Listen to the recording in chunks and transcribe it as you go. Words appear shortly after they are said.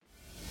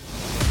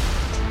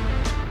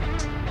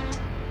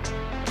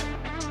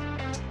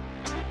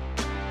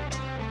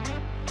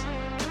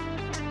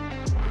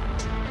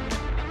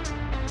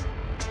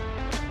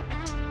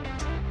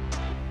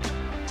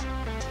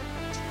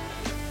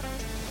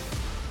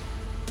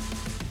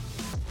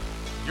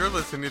You're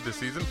listening to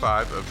Season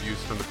 5 of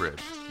Views from the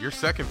Bridge, your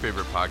second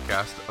favorite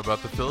podcast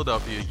about the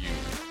Philadelphia Union.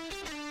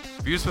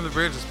 Views from the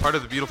Bridge is part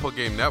of the Beautiful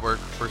Game Network.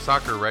 For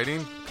soccer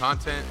writing,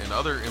 content, and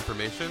other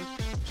information,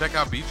 check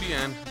out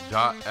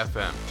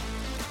bgn.fm.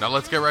 Now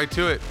let's get right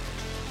to it.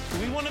 Do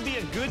we want to be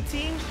a good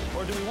team,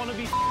 or do we want to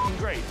be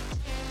great?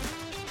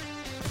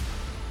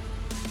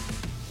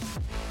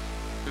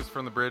 Views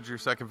from the Bridge, your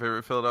second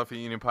favorite Philadelphia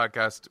Union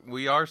podcast.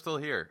 We are still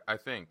here, I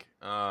think.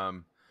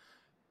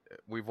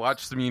 We've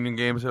watched some Union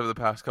games over the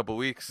past couple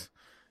weeks.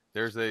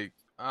 There's a,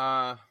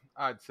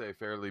 I'd say,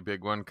 fairly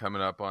big one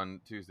coming up on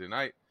Tuesday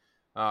night.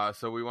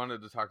 So we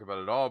wanted to talk about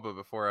it all, but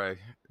before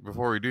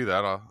we do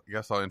that, I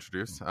guess I'll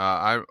introduce.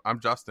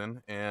 I'm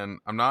Justin, and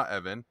I'm not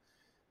Evan.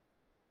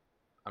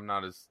 I'm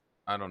not as,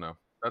 I don't know.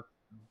 That's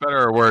better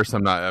or worse.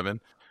 I'm not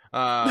Evan.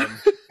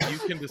 You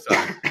can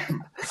decide.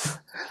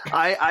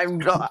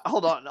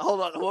 Hold on.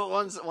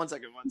 One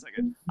second.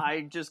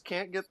 I just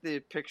can't get the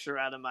picture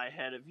out of my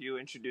head of you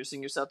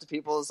introducing yourself to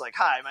people. It's like,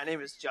 hi, my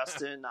name is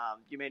Justin.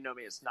 You may know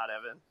me as not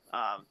Evan.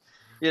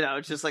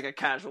 It's just like a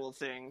casual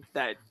thing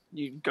that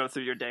you go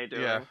through your day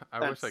doing. Yeah,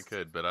 I wish I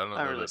could, but I don't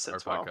know really that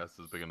our well. podcast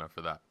is big enough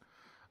for that.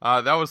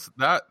 That was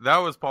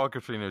Paul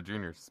Catrino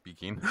Jr.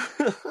 speaking.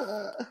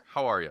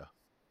 How are you?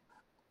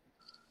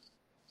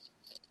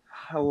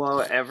 Hello,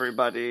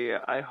 everybody.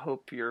 I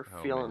hope you're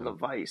feeling the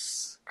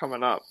vice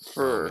coming up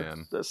for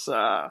this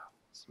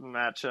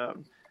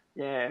matchup.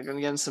 Yeah,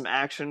 gonna get in some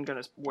action.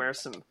 Gonna wear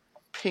some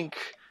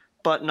pink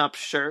button-up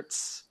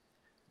shirts.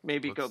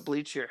 Maybe go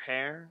bleach your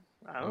hair.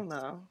 I don't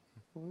know.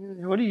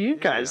 What are you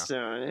guys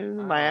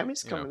doing?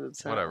 Miami's coming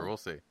to town. Whatever, we'll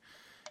see.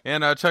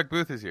 And Chuck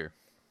Booth is here.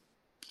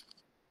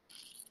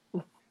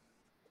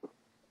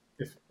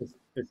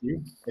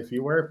 If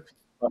you wear a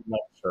button-up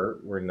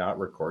shirt, we're not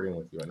recording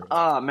with you anymore.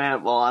 Oh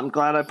man, well I'm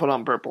glad I put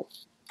on purple.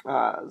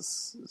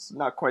 It's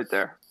not quite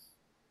there.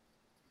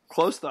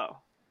 Close though.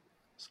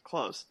 It's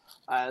close.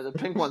 The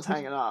pink one's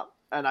hanging up,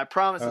 and I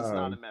promise it's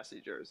not a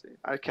Messi jersey.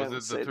 I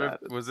can't say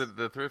that. Was it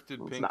the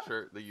thrifted pink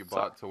shirt that you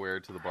bought to wear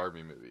to the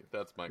Barbie movie?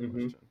 That's my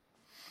question.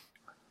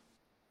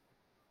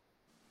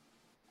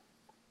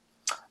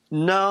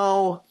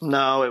 No,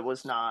 it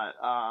was not.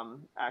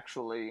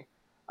 Actually,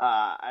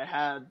 I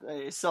had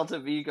a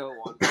Celta Vigo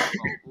one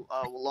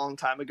a long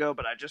time ago,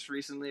 but I just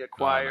recently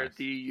acquired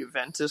the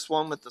Juventus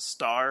one with the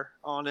star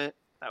on it.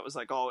 That was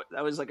like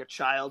a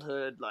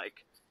childhood,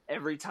 like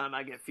every time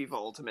I get FIFA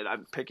Ultimate,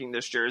 I'm picking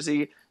this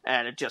jersey,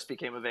 and it just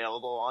became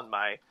available on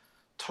my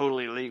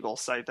totally legal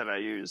site that I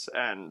use,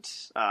 and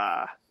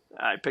I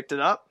picked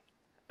it up,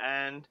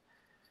 and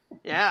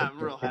yeah, I'm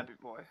real happy,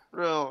 boy.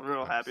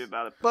 Real happy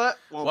about it. But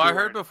I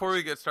heard before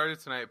we get started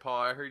tonight,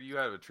 Paul, I heard you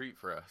have a treat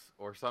for us,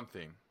 or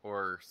something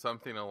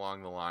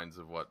along the lines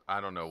of what,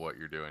 I don't know what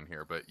you're doing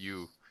here, but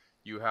you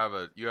have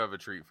a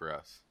treat for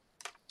us.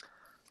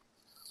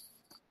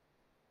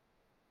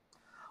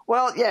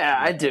 Well, yeah,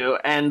 I do,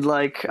 and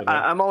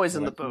I'm always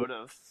in the boat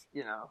of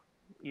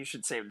you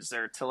should save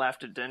dessert till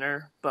after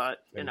dinner. But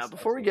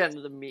before we get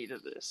into the meat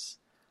of this,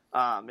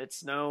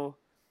 it's no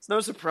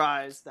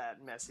surprise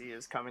that Messi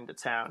is coming to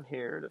town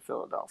here to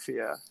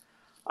Philadelphia.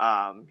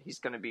 He's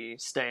going to be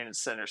staying in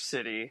Center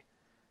City.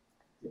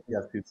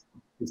 Yes,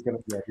 he's going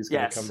to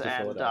come to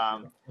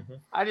Philadelphia.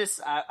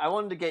 I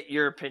wanted to get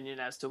your opinion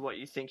as to what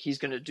you think he's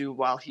going to do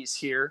while he's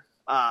here,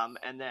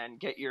 and then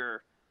get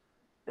your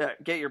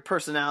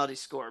personality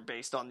score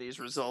based on these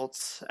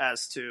results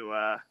as to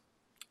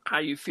how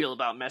you feel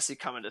about Messi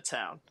coming to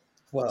town.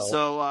 Well,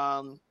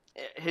 so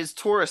his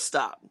tour is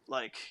stopped.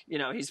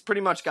 He's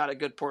pretty much got a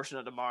good portion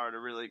of tomorrow to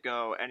really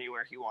go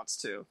anywhere he wants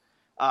to.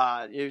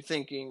 You're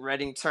thinking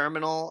Reading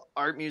Terminal,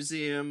 Art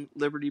Museum,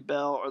 Liberty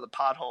Bell, or the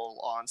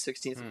Pothole on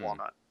 16th and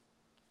Walnut?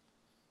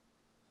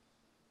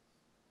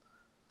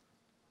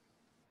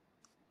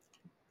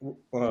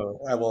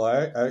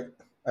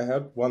 I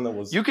had one that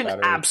was. You can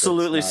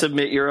absolutely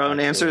submit your own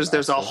answers.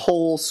 There's a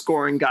whole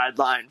scoring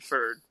guideline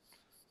for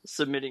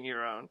submitting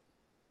your own.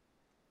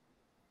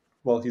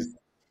 Well, he's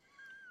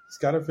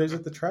got to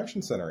visit the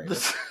Traction Center.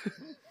 Just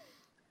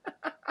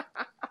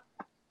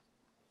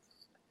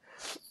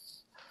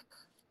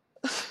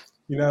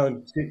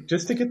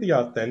to get the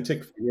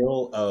authentic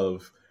feel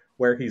of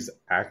where he's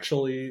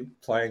actually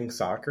playing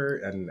soccer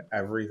and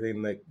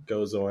everything that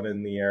goes on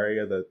in the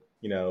area that,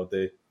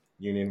 the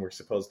Union were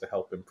supposed to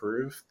help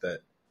improve,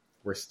 that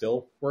we're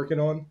still working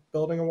on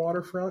building a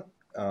waterfront.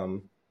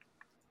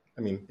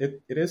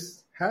 It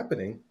is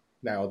happening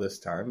now this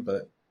time,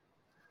 but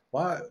a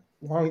lot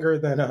longer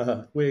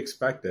than we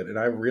expected. And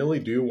I really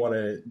do want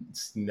to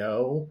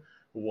know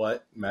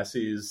what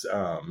Messi's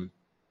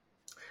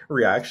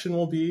reaction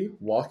will be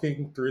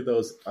walking through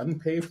those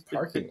unpaved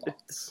parking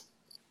lots.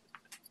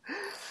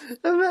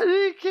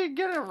 He can't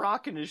get a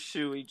rock in his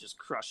shoe. He just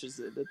crushes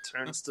it. It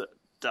turns to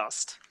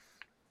dust.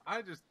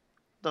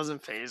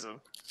 Doesn't faze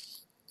him.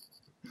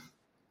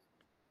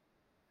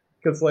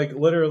 Because,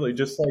 literally,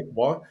 just,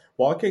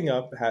 walking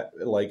up,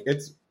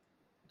 it's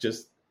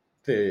just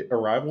the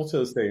arrival to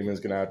the stadium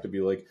is going to have to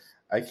be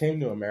I came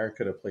to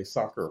America to play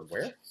soccer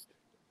where?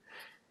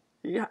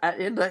 He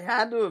had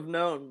to have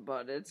known,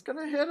 but it's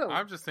gonna hit him.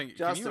 I'm just thinking,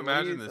 Justin, can you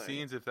imagine the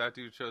scenes if that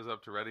dude shows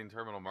up to Reading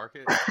Terminal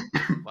Market?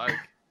 Like,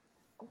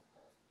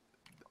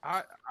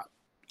 I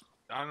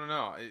don't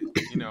know.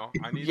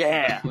 I need to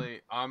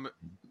definitely.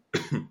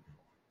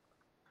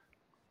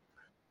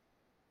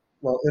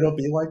 Well, it'll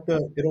be like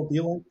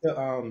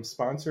the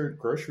sponsored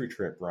grocery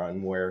trip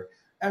run where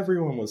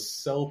everyone was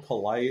so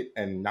polite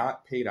and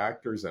not paid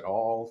actors at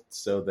all,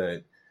 so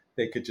that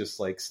they could just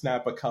like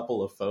snap a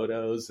couple of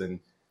photos and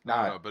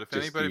not. But if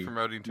anybody from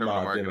Reading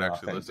Terminal Market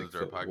actually listens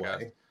to our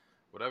podcast,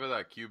 whatever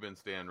that Cuban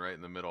stand right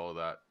in the middle of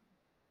that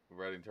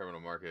Reading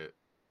Terminal Market,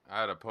 I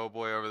had a po'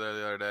 boy over there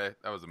the other day.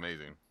 That was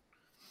amazing.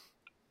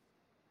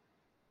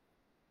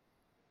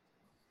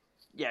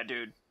 Yeah,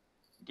 dude.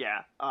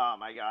 Yeah. Oh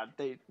my God.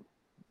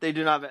 They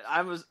do not.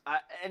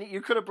 You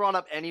could have brought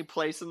up any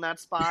place in that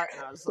spot,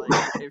 and I was like,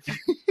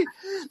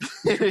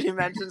 if he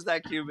mentions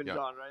that Cuban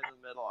John right in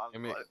the middle,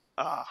 I'm like,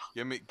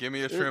 give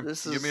me a shrimp.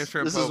 Give me a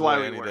shrimp. This is why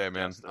we any work, day,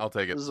 man. Justin. I'll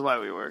take it. This is why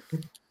we work.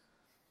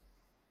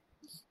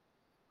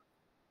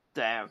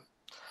 Damn.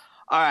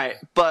 All right,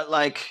 but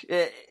like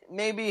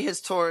maybe his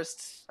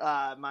tourist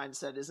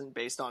mindset isn't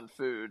based on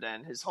food,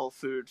 and his whole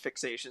food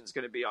fixation is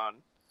going to be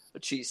on a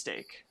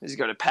cheesesteak. Does he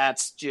go to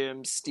Pat's,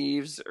 Jim's,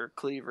 Steve's, or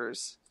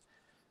Cleaver's?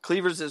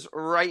 Cleaver's is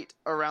right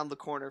around the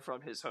corner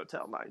from his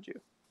hotel, mind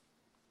you.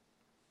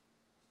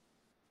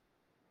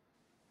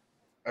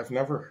 I've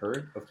never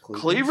heard of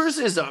Cleaver's. Cleaver's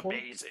is before.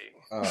 Amazing.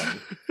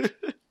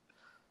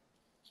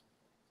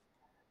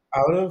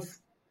 Out of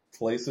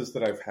places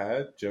that I've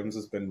had, Jim's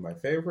has been my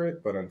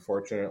favorite, but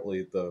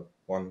unfortunately the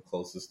one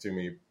closest to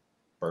me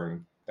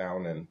burned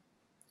down and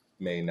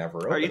may never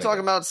open. Are you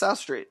talking about South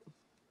Street?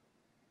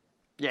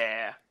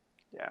 Yeah.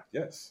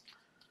 Yes.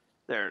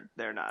 They're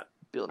not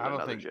building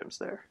another Jim's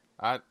there.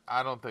 I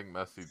don't think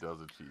Messi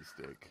does a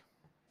cheesesteak.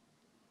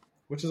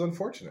 Which is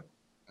unfortunate.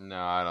 No,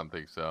 I don't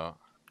think so.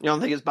 You don't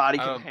think his body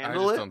can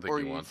handle it? Think or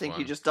you think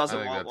he just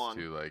doesn't want one?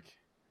 Too, like...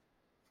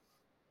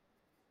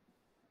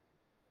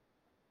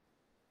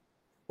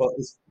 Well,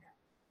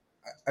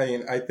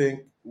 I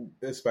think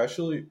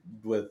especially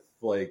with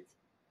like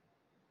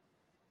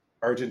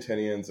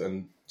Argentinians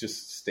and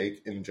just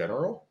steak in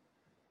general,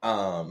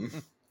 I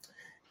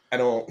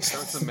don't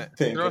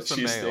think a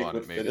cheesesteak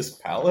would fit his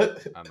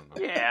palate. I don't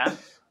know. Yeah.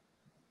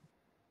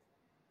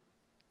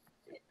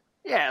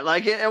 Yeah,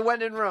 like it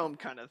went in Rome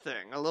kind of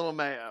thing. A little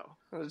mayo.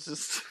 It was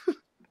just...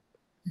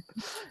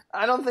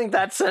 I don't think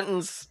that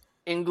sentence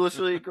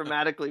Englishly,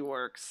 grammatically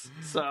works.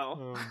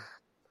 So...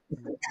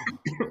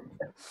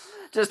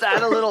 just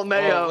add a little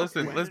mayo.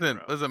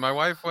 Listen. My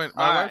wife went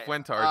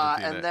to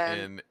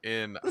Argentina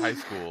in high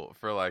school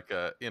for like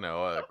a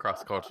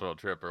cross-cultural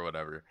trip or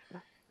whatever.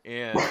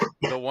 And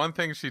the one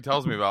thing she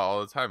tells me about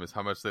all the time is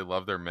how much they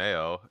love their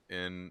mayo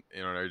in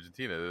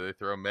Argentina. They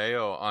throw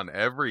mayo on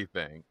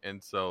everything.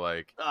 And so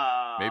like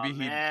maybe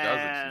he does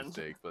a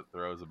cheesesteak but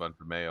throws a bunch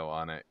of mayo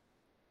on it.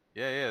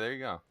 Yeah, there you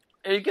go.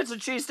 And he gets a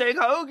cheesesteak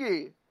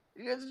hoagie.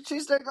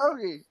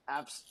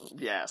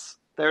 Yes.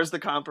 There's the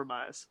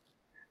compromise.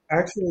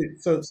 Actually,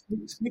 so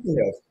speaking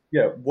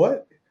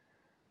of,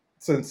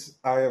 since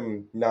I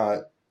am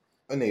not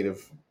a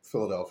native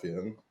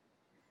Philadelphian,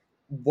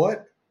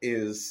 what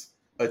is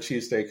a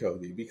cheesesteak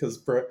hoagie? Because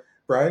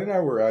Brian and I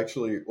were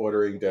actually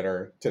ordering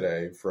dinner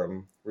today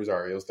from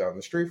Rosario's down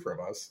the street from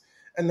us,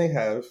 and they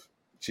have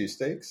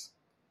cheesesteaks,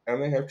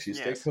 and they have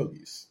cheesesteak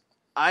hoagies.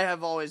 I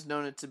have always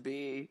known it to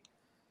be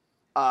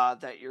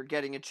that you're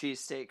getting a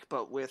cheesesteak,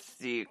 but with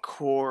the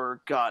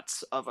core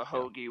guts of a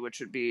hoagie, which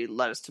would be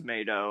lettuce,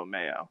 tomato,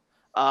 mayo,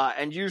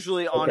 and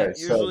usually on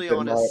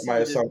my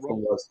assumption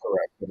was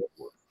correct,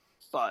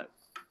 but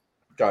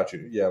got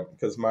you. Yeah,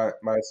 because my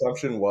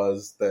assumption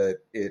was that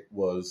it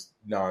was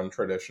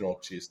non-traditional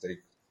cheesesteak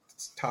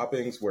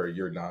toppings where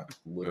you're not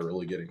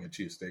literally getting a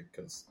cheesesteak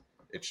because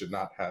it should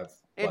not have.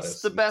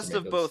 It's the best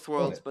of both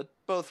worlds, but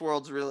both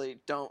worlds really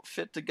don't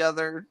fit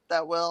together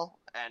that well,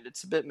 and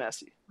it's a bit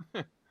messy.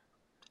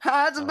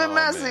 It's a bit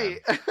messy.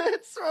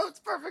 It's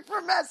perfect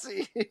for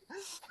Messi.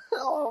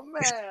 Oh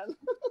man.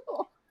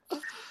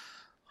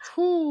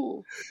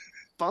 Whew.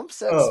 Bump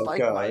set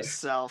spike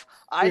myself.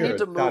 I need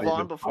to move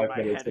on before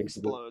my head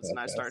explodes and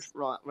I start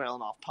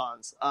railing off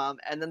puns.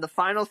 And then the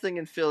final thing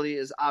in Philly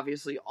is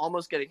obviously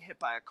almost getting hit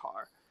by a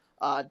car.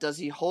 Does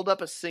he hold up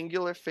a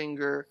singular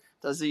finger?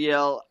 Does he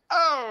yell,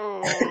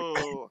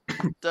 "Oh"?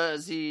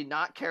 Does he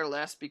not care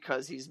less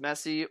because he's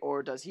Messi?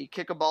 Or does he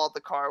kick a ball at the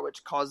car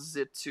which causes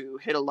it to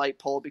hit a light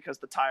pole because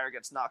the tire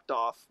gets knocked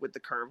off with the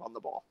curve on the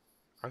ball?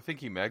 I think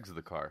he megs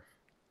the car.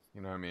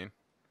 You know what I mean?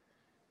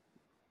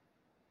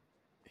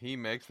 He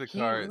makes the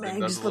car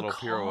and does a little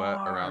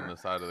pirouette around the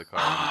side of the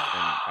car,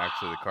 and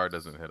actually the car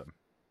doesn't hit him.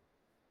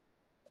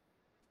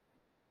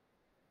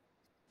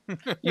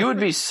 You would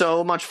be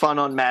so much fun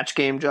on Match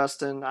Game,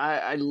 Justin.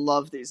 I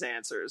love these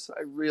answers.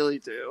 I really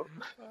do.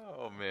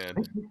 Oh, man.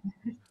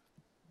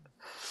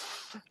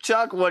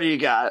 Chuck, what do you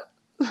got?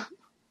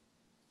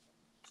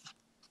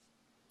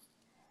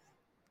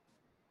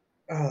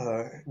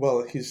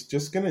 Well, he's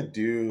just going to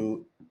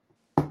do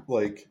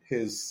like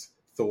his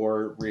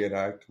Thor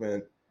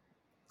reenactment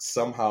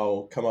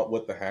somehow come up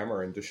with the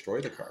hammer and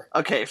destroy the car.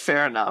 Okay,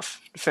 fair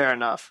enough. Fair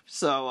enough.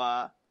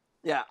 So,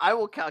 yeah, I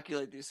will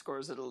calculate these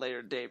scores at a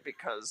later date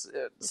because,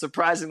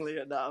 surprisingly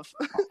enough,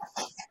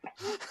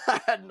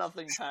 I had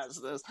nothing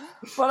past this.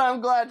 But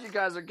I'm glad you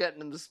guys are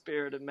getting in the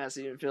spirit of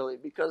Messi and Philly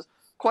because,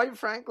 quite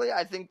frankly,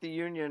 I think the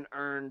Union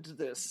earned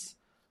this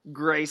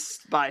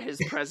graced by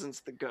his presence,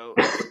 the GOAT,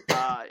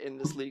 in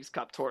this League's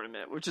Cup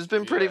tournament, which has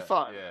been pretty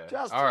fun. Yeah.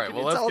 Justin, all right,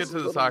 well, let's get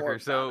to the soccer.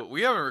 So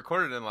we haven't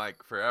recorded in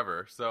like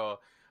forever, so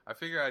I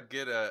figure I'd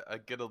get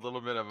a little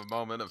bit of a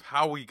moment of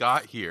how we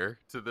got here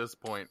to this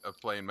point of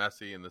playing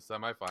Messi in the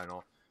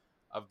semifinal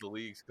of the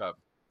League's Cup.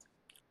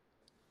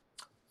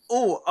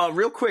 Oh,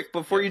 real quick,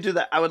 before you do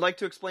that, I would like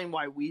to explain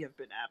why we have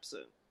been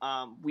absent.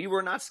 We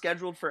were not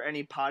scheduled for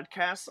any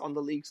podcasts on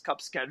the League's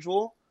Cup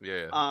schedule.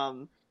 Yeah.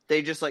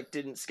 They just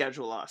didn't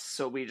schedule us,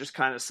 so we just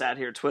kind of sat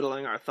here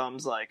twiddling our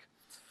thumbs like,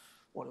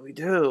 what do we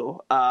do?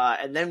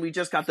 And then we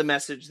just got the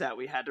message that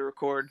we had to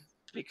record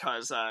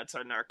because it's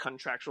in our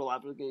contractual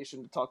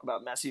obligation to talk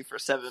about Messi for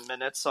 7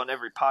 minutes on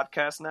every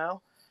podcast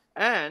now,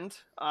 and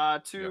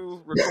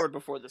to record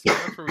before this game.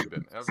 That's where we've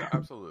been.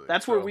 Absolutely.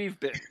 That's where we've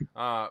been.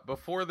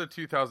 Before the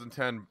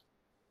 2010.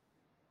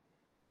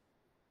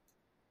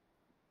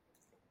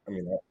 I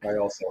mean, I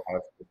also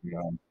have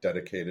been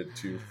dedicated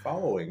to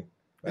following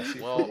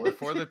Messi. Well,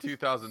 before the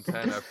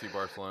 2010 FC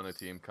Barcelona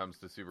team comes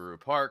to Subaru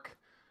Park,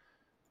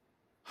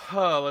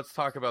 let's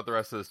talk about the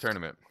rest of this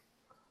tournament.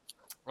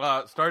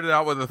 Started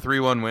out with a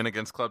 3-1 win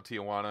against Club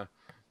Tijuana.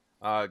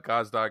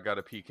 Gazdag got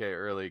a PK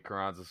early.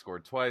 Carranza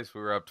scored twice.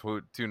 We were up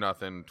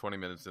 2-0, 20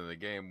 minutes into the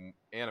game,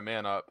 and a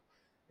man up,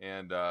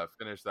 and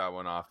finished that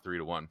one off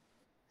 3-1.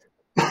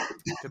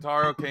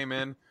 Kataro came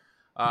in.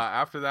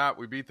 After that,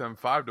 we beat them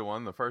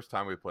 5-1 the first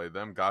time we played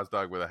them.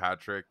 Gazdag with a hat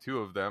trick, 2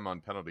 of them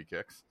on penalty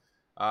kicks.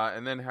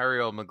 And then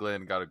Harriel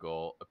McGlynn got a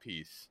goal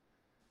apiece.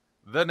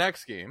 The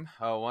next game,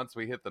 once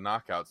we hit the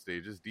knockout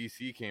stages,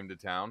 DC came to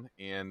town,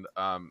 and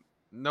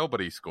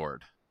nobody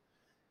scored.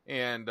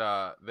 And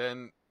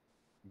then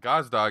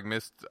Gazdag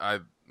missed,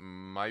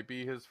 might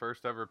be his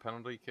first ever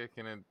penalty kick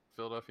in a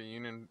Philadelphia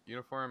Union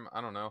uniform.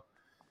 I don't know.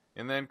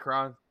 And then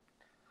Karan,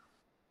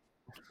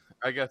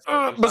 I guess.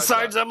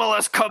 Besides that,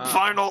 MLS Cup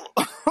final.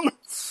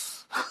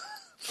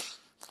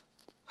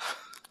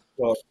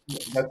 Well,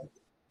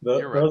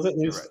 those at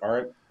least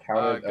aren't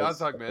counted as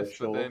Gazdag missed,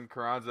 but then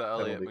Carranza,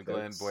 Elliott,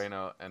 McGlynn, kicks.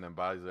 Bueno, and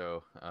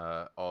Mbazo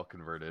all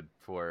converted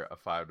for a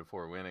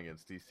 5-4 win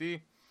against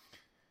DC.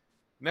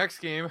 Next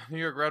game, New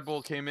York Red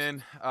Bull came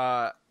in.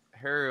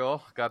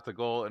 Harriel got the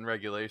goal in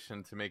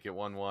regulation to make it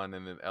 1-1,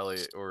 and then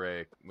Elliott,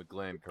 Ure,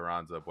 McGlynn,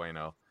 Carranza,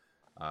 Bueno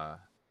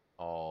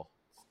all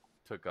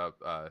took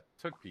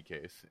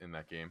PKs in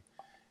that game.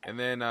 And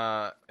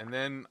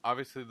then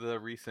obviously the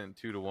recent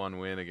 2-1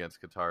 win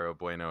against Kataro,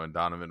 Bueno, and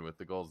Donovan with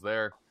the goals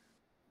there.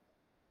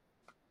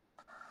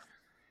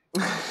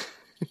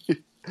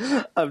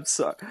 I'm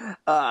sorry.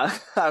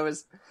 I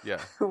was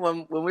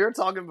when we were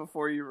talking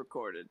before you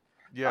recorded.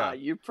 Yeah,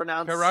 you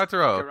pronounced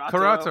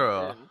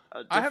Karataro.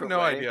 I have no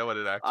way. idea what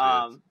it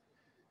actually is.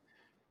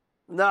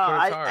 No,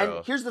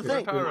 and here's the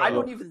thing. Karataro. I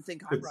don't even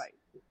think I'm right.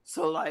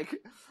 So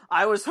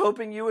I was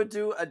hoping you would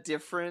do a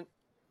different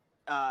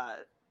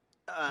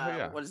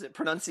what is it,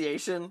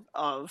 pronunciation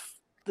of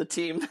the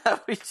team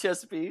that we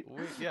just beat.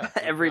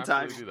 Every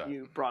time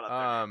you brought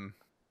up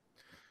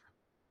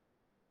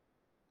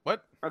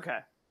what? Okay.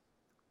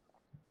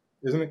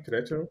 Isn't it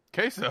Querétaro?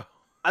 Queso.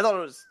 I thought it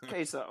was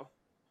Queso.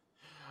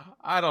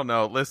 I don't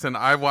know. Listen,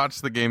 I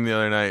watched the game the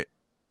other night.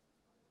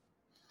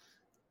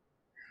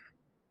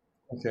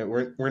 Okay,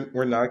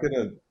 we're not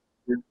gonna.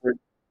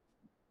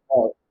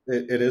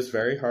 It is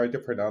very hard to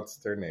pronounce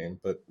their name,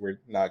 but we're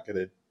not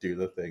gonna do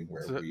the thing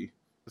where we.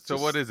 So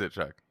what is it,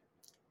 Chuck?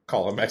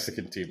 Call a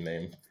Mexican team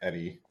name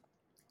any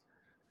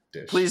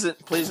dish. Please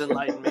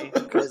enlighten me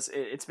because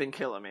it's been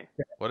killing me.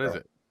 What is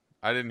it?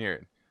 I didn't hear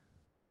it.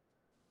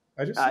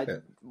 I just said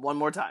it. One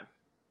more time.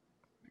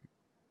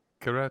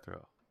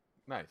 Querétaro.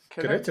 Nice.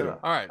 Querétaro.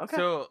 All right. Okay.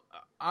 So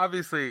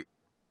obviously,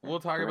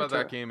 we'll talk about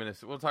that game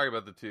we'll talk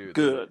about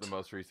the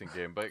most recent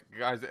game. But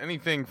guys,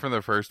 anything from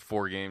the first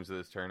 4 games of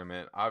this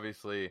tournament,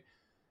 obviously,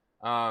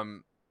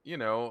 PKs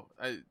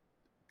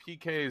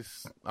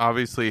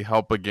obviously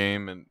help a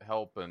game and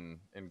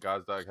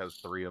Gazdag has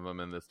 3 of them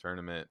in this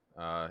tournament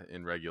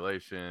in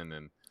regulation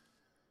and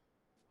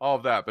all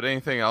of that. But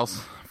anything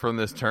else from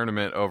this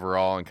tournament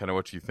overall and kind of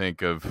what you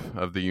think of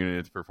the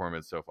Union's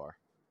performance so far?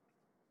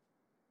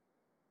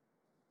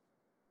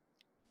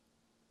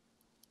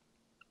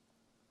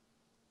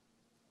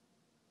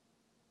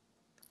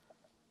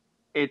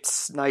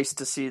 It's nice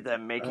to see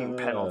them making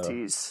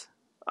penalties.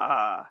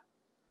 That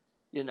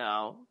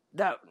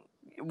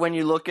when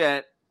you look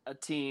at a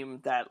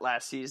team that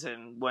last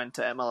season went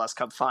to MLS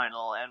Cup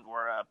final and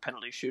were a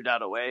penalty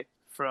shootout away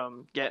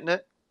from getting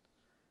it,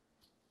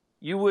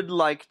 you would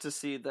like to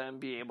see them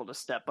be able to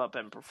step up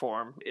and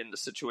perform in the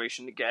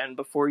situation again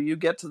before you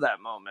get to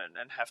that moment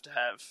and have to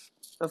have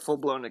a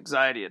full-blown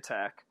anxiety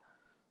attack.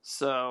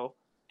 So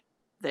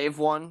they've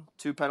won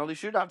 2 penalty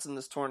shootouts in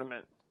this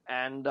tournament.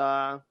 and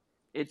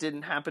it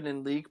didn't happen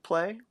in league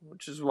play,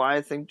 which is why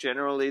I think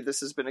generally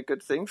this has been a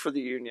good thing for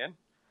the Union,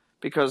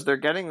 because they're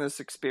getting this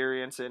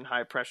experience in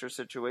high-pressure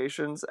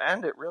situations,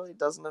 and it really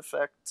doesn't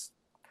affect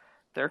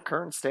their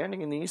current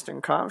standing in the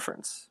Eastern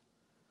Conference.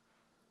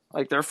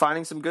 Like, they're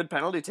finding some good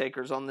penalty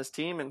takers on this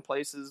team in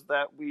places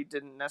that we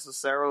didn't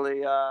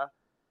necessarily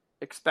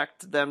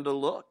expect them to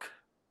look,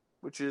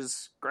 which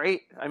is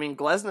great. I mean,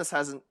 Glesnes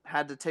hasn't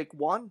had to take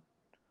one,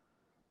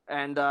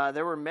 and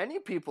there were many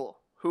people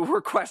who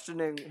were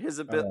questioning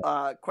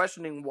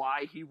questioning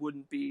why he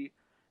wouldn't be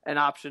an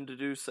option to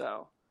do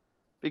so.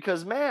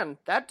 Because, man,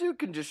 that dude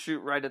can just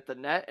shoot right at the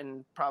net,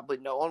 and probably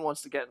no one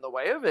wants to get in the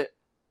way of it.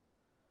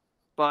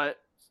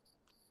 But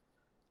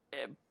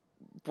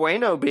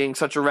Bueno being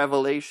such a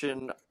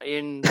revelation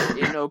in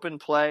open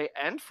play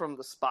and from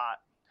the spot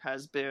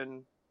has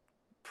been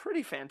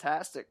pretty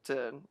fantastic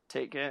to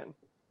take in.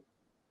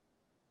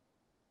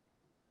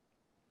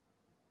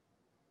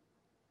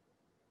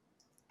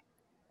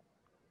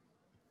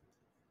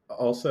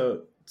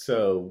 Also,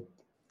 so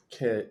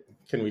can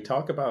we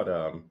talk about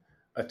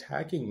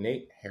attacking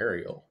Nate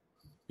Harriel?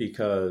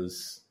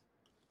 Because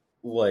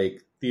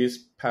like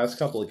these past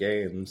couple of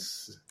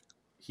games,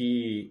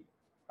 he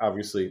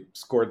obviously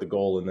scored the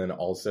goal and then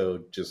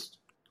also just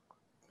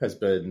has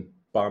been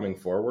bombing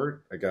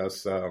forward. I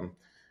guess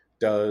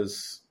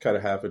does kind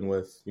of happen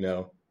with, you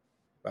know,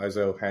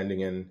 Izo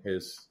handing in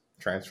his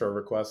transfer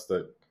request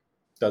that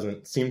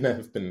doesn't seem to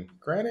have been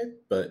granted,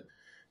 but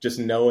just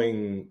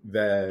knowing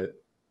that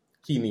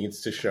he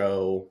needs to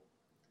show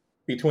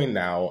between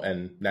now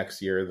and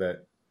next year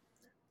that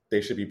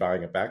they should be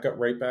buying a backup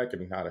right back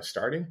and not a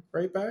starting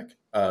right back.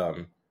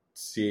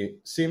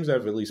 Seems to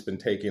have at least been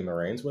taking the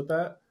reins with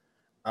that.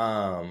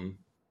 On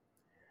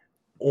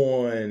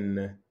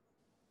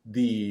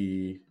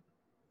the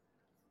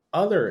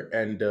other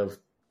end of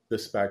the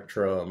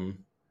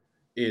spectrum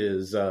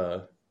is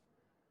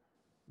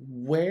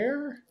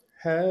where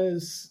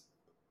has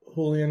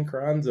Julian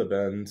Carranza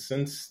been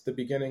since the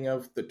beginning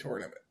of the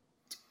tournament?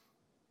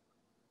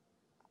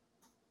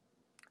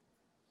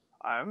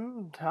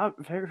 I'm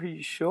not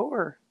very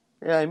sure.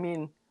 Yeah, I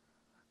mean,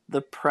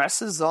 the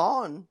press is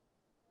on,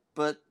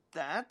 but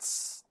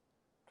that's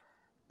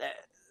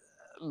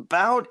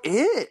about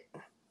it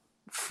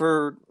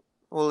for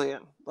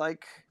Julian.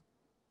 Like,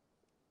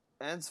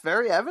 and it's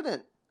very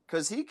evident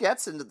because he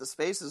gets into the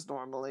spaces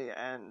normally,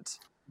 and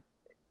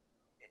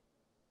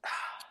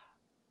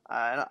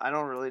I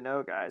don't really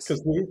know, guys.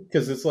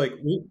 Because it's like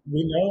we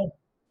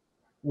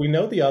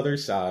know the other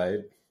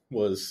side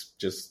was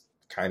just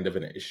kind of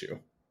an issue,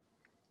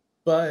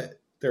 but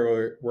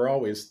there were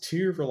always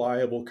two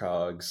reliable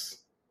cogs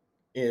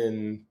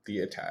in the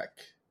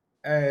attack,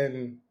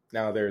 and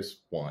now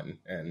there's one,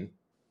 and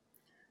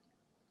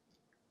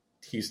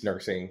he's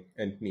nursing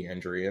a knee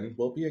injury and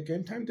will be a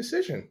game time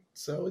decision.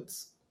 So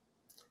it's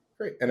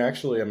great. And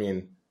actually, I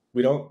mean,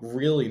 we don't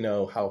really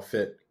know how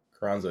fit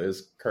Carranza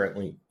is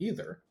currently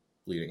either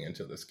leading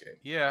into this game.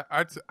 Yeah,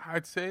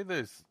 I'd say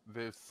this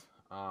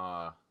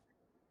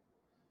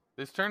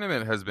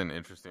tournament has been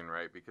interesting,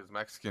 right? Because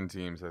Mexican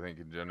teams, I think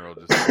in general,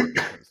 just have a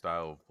different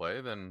style of play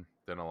than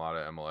a lot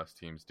of MLS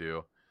teams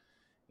do.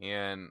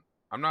 And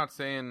I'm not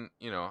saying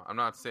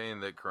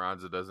that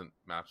Carranza doesn't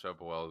match up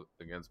well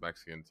against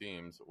Mexican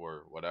teams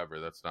or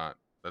whatever. That's not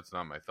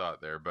my thought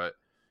there. But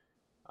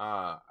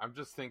I'm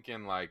just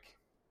thinking, like,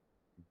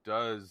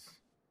 does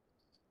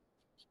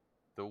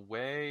the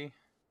way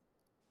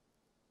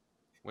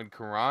when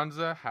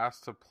Carranza has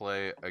to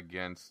play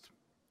against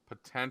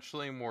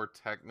potentially more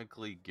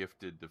technically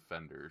gifted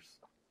defenders,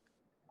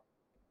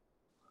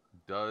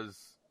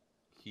 does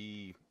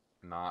he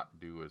not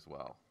do as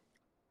well?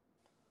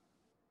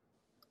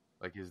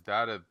 Like, is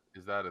that a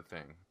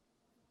thing?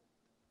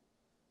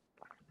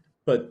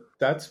 But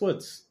that's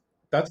what's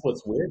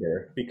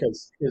weirder,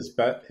 because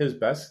his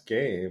best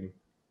game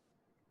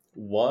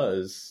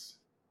was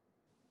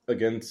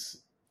against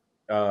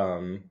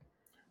Tijuana,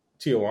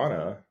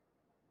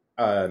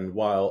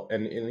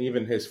 and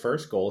even his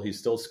first goal he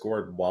still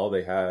scored while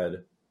they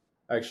had,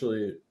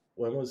 actually,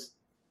 when was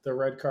the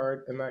red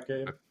card in that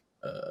game?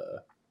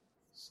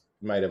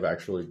 Might have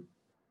actually,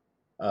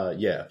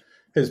 yeah.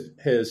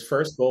 His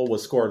first goal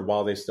was scored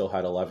while they still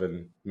had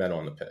 11 men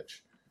on the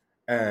pitch.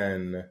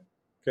 And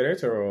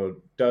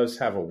Querétaro does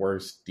have a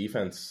worse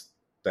defense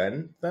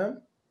than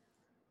them.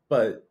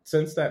 But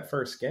since that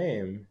first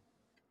game,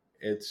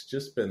 it's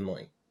just been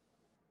like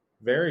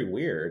very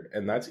weird.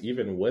 And that's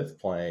even with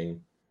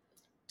playing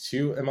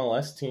two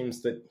MLS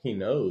teams that he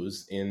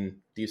knows in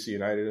DC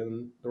United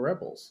and the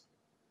Rebels.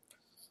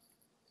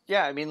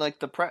 Yeah, I mean, like,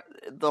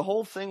 the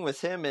whole thing with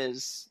him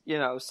is, you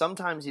know,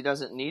 sometimes he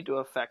doesn't need to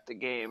affect the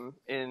game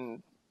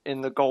in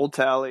the goal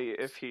tally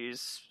if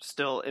he's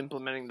still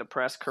implementing the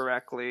press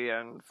correctly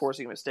and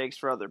forcing mistakes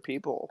for other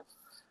people.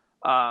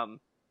 And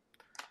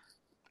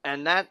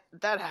that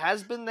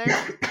has been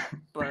there,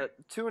 but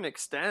to an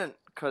extent,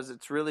 because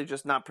it's really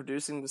just not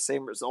producing the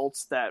same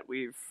results that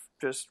we've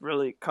just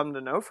really come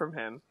to know from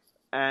him.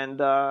 And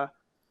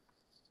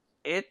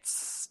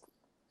it's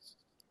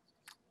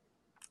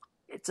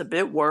it's a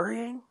bit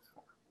worrying,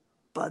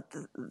 but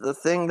the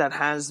thing that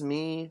has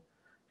me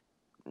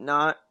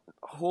not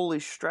wholly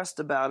stressed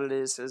about it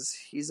is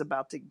he's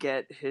about to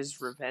get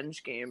his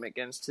revenge game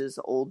against his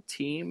old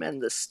team,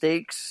 and the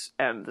stakes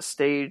and the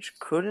stage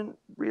couldn't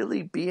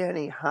really be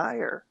any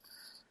higher.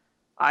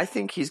 I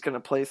think he's going to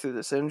play through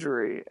this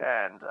injury,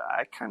 and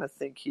I kind of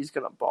think he's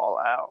going to ball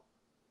out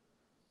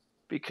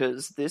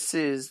because this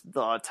is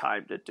the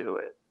time to do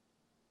it.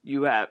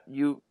 You have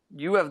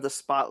the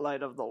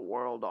spotlight of the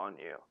world on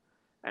you.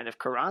 And if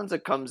Carranza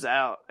comes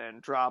out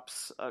and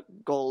drops a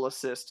goal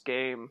assist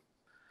game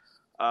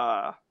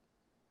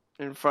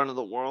in front of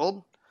the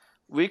world,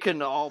 we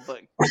can all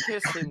but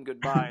kiss him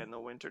goodbye in the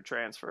winter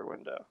transfer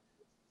window.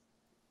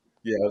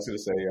 Yeah, I was going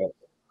to say, yeah.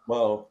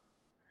 Well,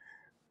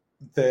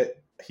 that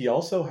he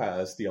also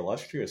has the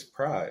illustrious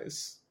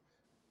prize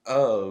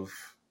of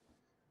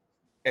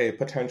a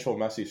potential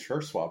Messi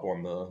shirt swap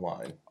on the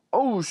line.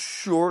 Oh,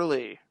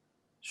 surely.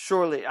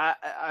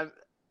 I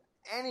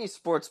any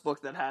sports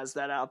book that has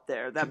that out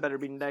there, that better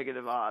be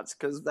negative odds,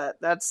 because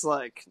that's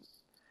like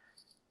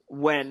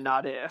when,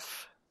 not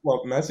if.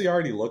 Well, Messi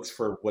already looks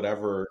for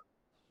whatever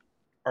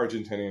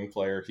Argentinian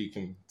player he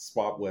can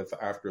swap with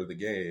after the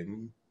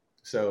game,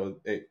 so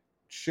it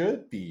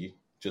should be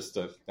just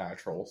a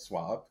natural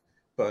swap.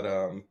 But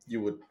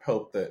you would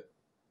hope that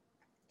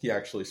he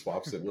actually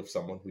swaps it with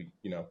someone who,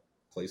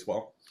 plays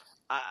well.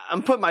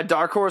 I'm putting my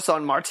dark horse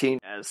on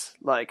Martinez.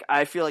 Like,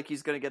 I feel like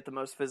he's going to get the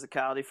most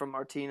physicality from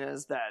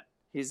Martinez that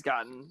he's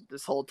gotten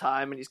this whole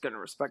time, and he's going to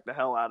respect the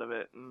hell out of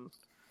it and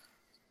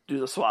do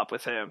the swap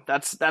with him.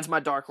 That's my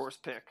dark horse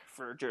pick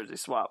for a jersey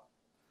swap.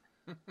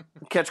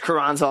 Catch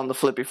Carranza on the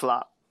flippy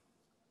flop.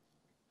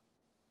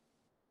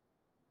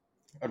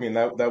 I mean,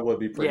 that would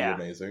be pretty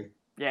amazing.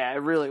 Yeah, it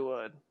really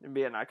would. It'd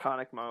be an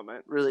iconic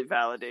moment. Really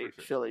validate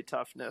sure. Philly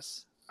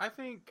toughness. I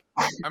think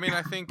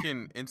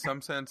in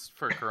some sense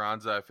for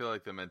Carranza, I feel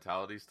like the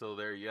mentality's still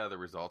there. Yeah, the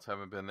results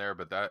haven't been there,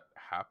 but that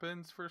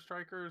happens for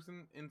strikers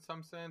in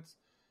some sense.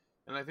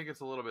 And I think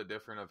it's a little bit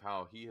different of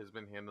how he has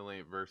been handling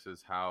it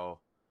versus how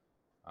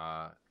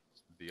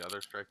the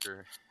other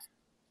striker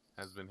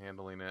has been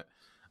handling it.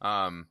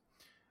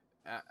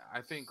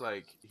 I think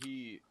like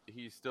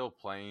he's still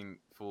playing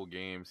full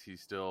games.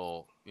 He's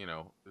still,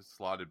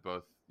 slotted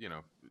both,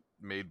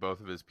 made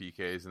both of his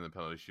PKs in the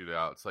penalty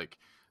shootout. It's like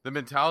the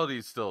mentality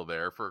is still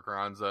there for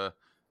Carranza.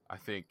 I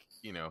think,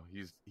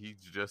 he's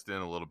just in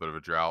a little bit of a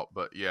drought,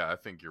 but yeah, I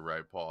think you're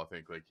right, Paul. I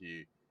think like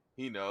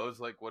he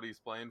knows like what he's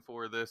playing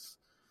for this,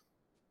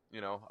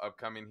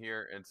 upcoming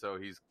here. And so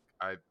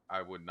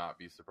I would not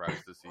be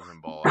surprised to see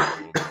him ball out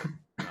a little bit,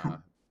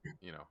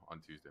 on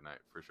Tuesday night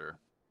for sure.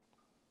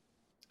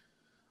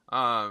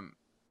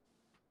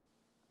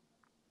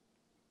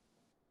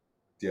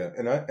 Yeah,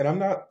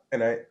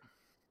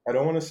 I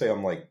don't want to say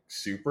I'm like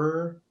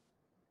super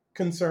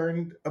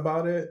concerned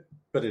about it,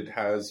 but it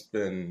has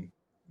been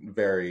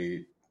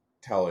very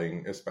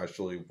telling,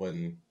 especially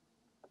when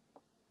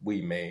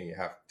we may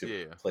have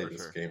to play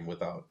this game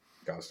without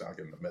Gosdog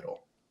in the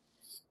middle.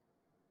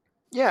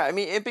 Yeah, I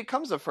mean, it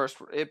becomes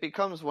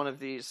one of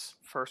these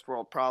first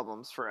world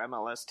problems for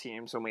MLS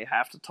teams when we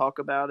have to talk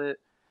about it,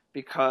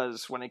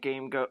 because when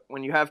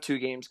you have two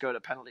games go to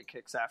penalty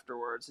kicks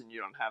afterwards and you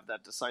don't have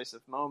that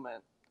decisive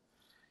moment,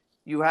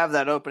 you have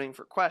that opening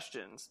for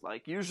questions.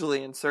 Like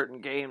usually in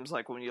certain games,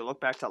 like when you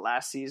look back to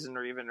last season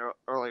or even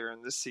earlier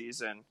in this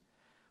season,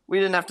 we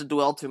didn't have to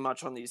dwell too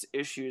much on these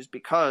issues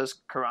because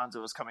Carranza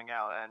was coming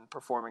out and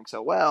performing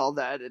so well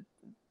that it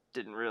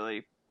didn't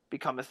really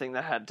become a thing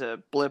that had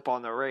to blip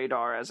on the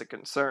radar as a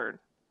concern.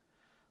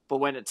 But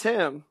when it's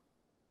him,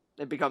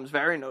 it becomes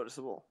very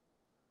noticeable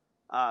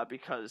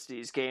because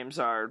these games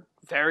are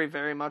very,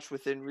 very much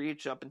within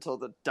reach up until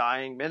the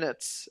dying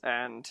minutes.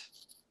 And,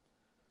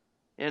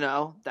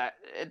 that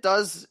it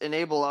does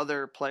enable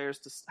other players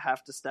to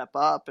have to step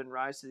up and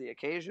rise to the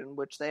occasion,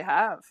 which they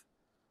have.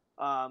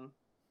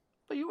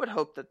 But you would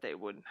hope that they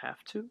wouldn't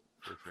have to.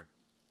 For sure.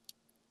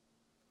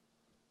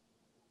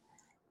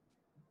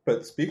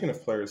 But speaking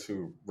of players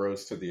who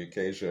rose to the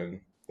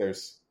occasion,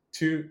 there's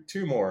two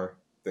more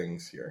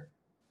things here.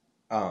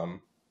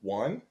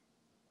 One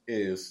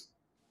is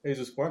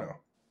Jesus Bueno.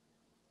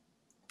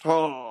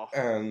 Oh.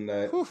 And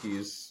that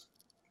he's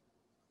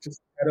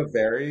just had a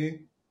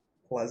very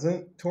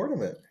pleasant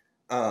tournament.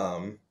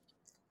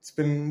 It's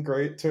been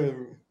great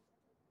to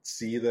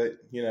see that,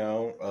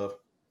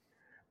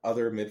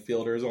 other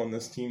midfielders on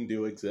this team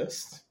do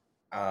exist.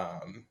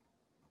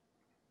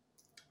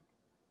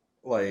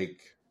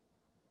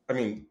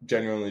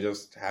 Genuinely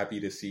just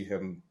happy to see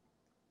him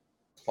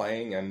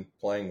playing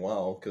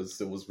well, because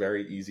it was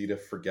very easy to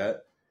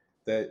forget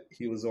that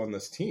he was on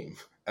this team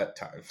at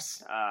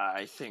times.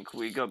 I think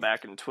we go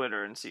back in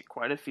Twitter and see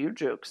quite a few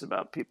jokes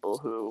about people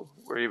who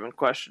were even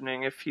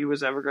questioning if he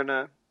was ever going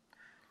to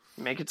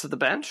make it to the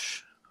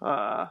bench.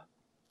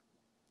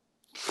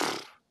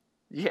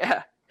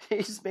 Yeah,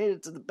 he's made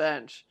it to the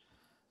bench.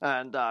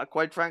 And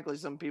quite frankly,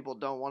 some people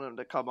don't want him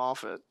to come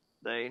off it.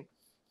 They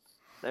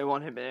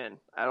want him in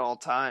at all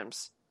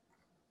times.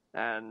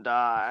 And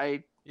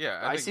I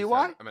Yeah, I see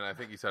why. I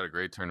think he's had a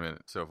great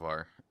tournament so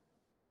far,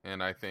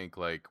 and I think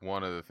like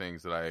one of the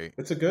things that I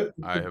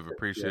have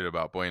appreciated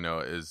about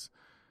Bueno is,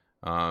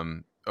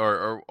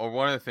 or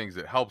one of the things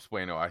that helps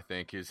Bueno, I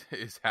think, is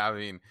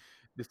having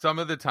some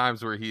of the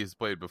times where he's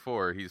played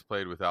before, he's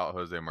played without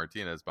Jose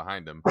Martinez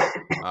behind him,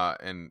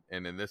 and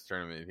in this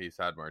tournament he's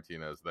had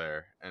Martinez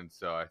there, and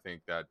so I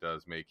think that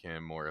does make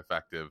him more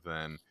effective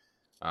than,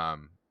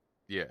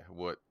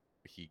 what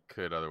he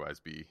could otherwise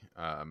be,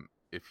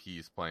 if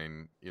he's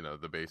playing,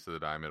 the base of the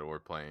diamond or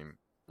playing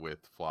with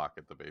Flock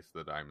at the base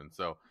of the diamond.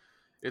 So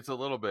it's a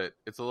little bit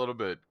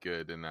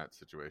good in that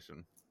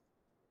situation.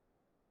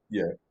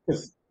 Yeah,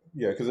 because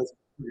it's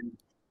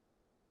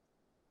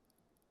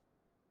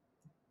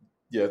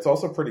it's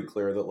also pretty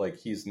clear that like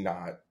he's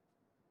not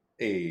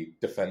a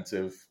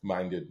defensive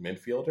minded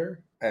midfielder,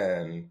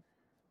 and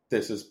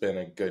this has been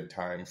a good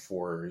time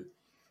for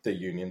the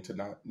Union to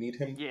not need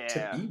him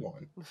to be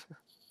one.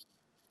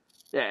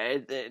 Yeah,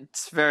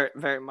 it's very,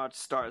 very much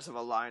stars have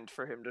aligned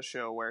for him to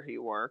show where he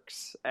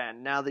works.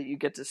 And now that you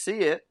get to see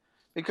it,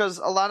 because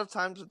a lot of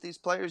times with these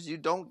players, you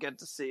don't get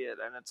to see it.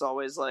 And it's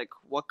always like,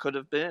 what could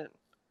have been?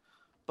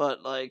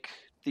 But like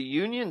the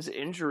Union's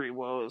injury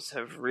woes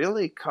have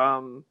really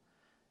come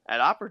at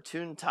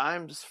opportune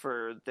times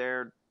for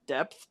their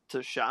depth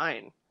to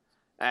shine.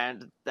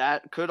 And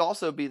that could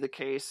also be the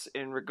case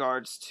in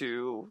regards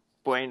to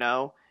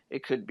Bueno.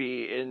 It could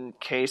be in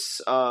case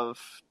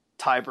of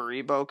Ty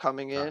Baribo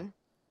coming in.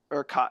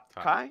 Or Ty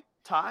or Kai?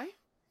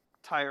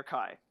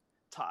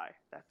 Ty.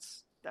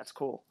 That's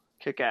cool.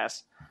 Kick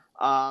ass.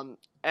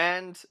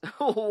 And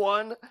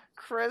one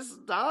Chris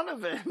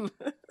Donovan.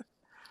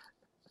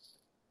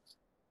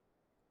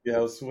 Yeah, I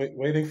was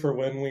waiting for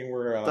when we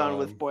were done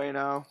with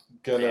Bueno.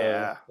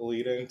 Gonna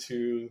lead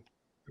into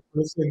the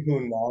person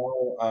who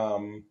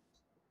now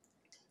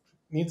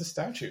needs a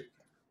statue.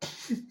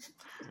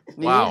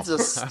 Wow. Needs a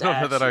statue. I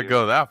don't know that I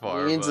go that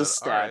far. Needs a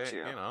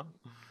statue. All right,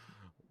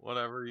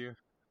 whatever you.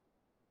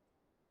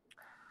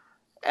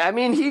 I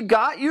mean, he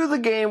got you the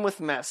game with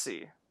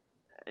Messi.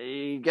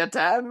 You get to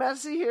have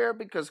Messi here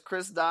because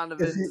Chris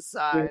Donovan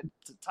decided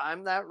to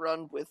time that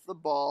run with the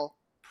ball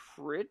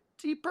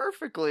pretty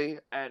perfectly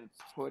and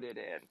put it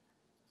in.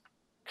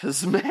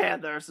 Because,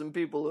 man, there are some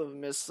people who have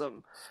missed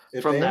some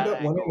from that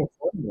angle.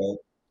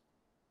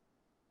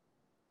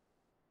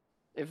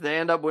 If they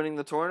end up winning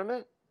the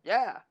tournament,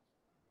 yeah.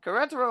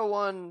 Querétaro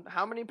won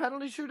how many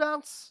penalty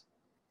shootouts?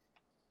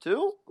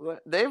 2?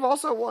 They've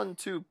also won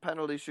 2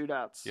 penalty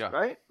shootouts,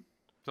 right?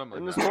 Something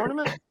in like this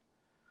tournament.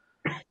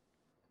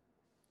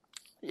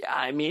 Yeah,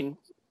 I mean,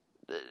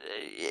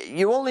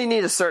 you only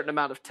need a certain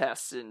amount of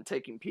tests in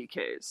taking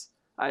PKs.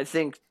 I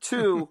think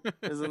 2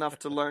 is enough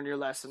to learn your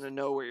lesson and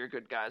know where your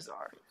good guys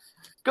are.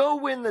 Go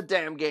win the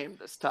damn game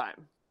this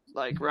time.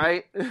 Like,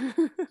 right?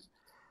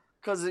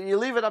 Because you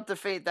leave it up to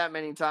fate that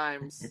many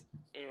times,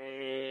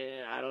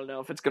 I don't know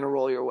if it's going to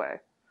roll your way.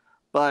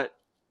 But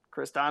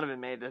Chris Donovan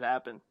made it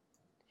happen.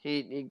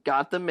 He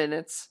got the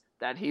minutes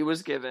that he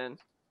was given,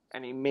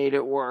 and he made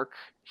it work.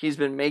 He's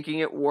been making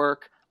it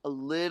work a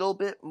little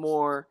bit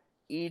more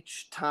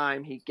each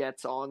time he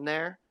gets on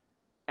there,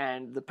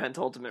 and the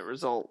penultimate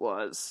result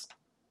was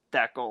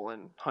that goal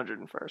in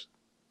 101st.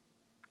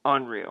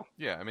 Unreal.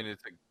 Yeah, I mean,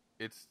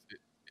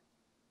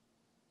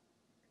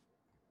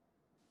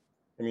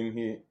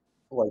 he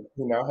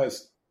now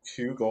has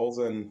 2 goals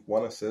and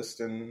 1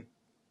 assist in,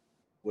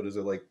 what is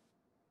it, like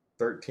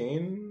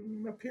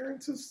 13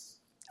 appearances?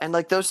 And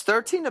like those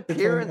 13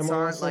 appearances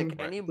aren't like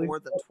any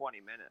more than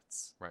 20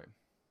 minutes. Right.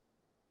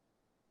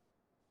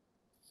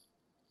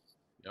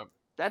 Yep.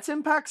 That's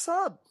impact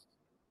sub.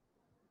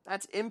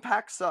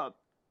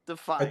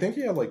 Defined. I think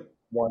he had like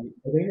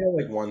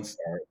one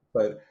start,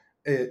 but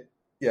it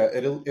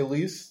at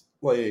least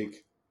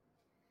like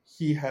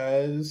he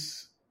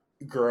has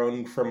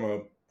grown from a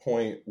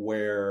point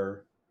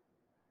where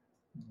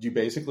you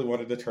basically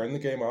wanted to turn the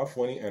game off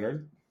when he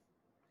entered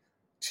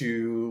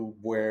to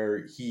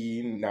where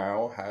he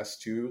now has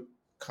to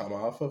come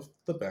off of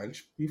the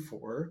bench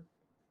before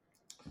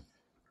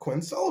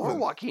Quinn Sullivan. Or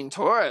Joaquin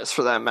Torres,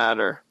 for that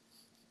matter.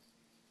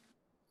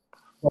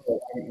 Well,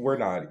 we're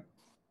not.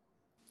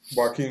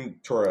 Joaquin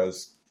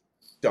Torres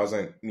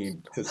doesn't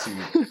need to see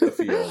the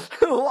field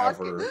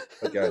ever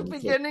again. The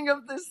beginning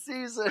of this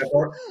season.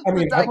 I've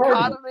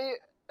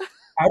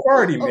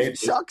already made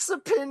Chuck's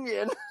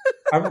opinion.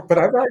 But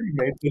I've already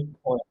made this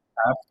point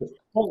after.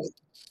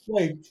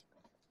 Like,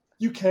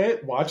 you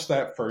can't watch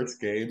that first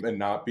game and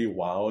not be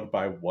wowed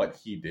by what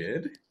he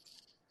did.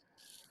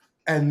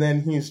 And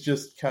then he's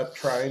just kept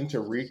trying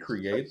to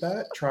recreate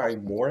that,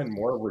 trying more and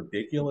more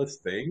ridiculous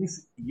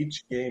things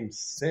each game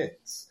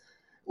since.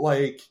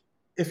 Like,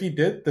 if he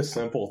did the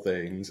simple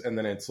things and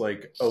then it's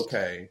like,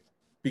 okay,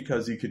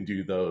 because you can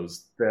do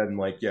those, then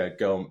like, yeah,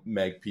 go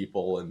meg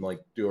people and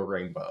like do a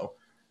rainbow.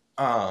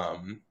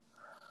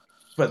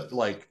 But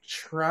like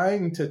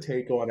trying to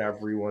take on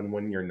everyone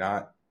when you're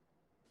not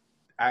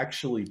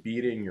actually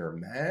beating your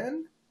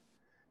man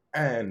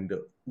and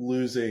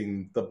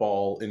losing the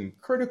ball in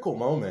critical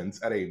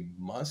moments at a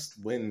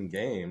must-win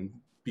game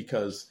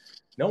because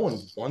no one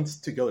wants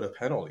to go to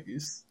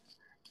penalties.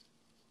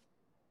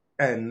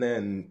 And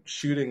then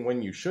shooting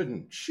when you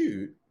shouldn't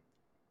shoot,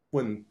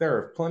 when there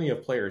are plenty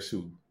of players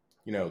who,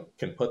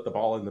 can put the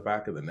ball in the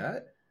back of the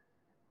net,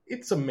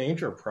 it's a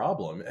major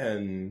problem.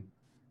 And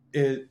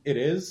it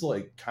is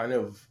like kind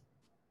of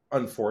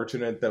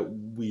unfortunate that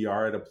we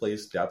are at a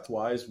place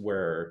depth-wise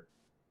where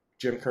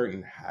Jim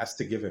Curtin has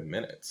to give him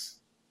minutes.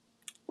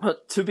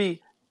 But to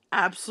be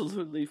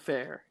absolutely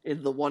fair,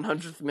 in the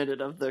 100th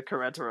minute of the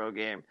Querétaro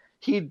game,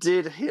 he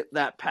did hit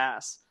that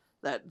pass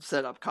that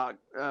set up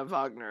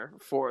Wagner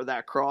for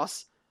that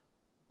cross.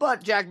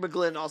 But Jack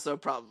McGlynn also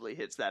probably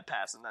hits that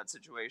pass in that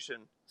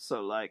situation.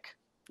 So,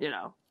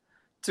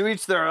 to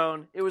each their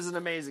own. It was an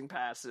amazing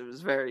pass. It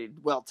was very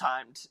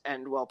well-timed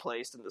and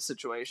well-placed in the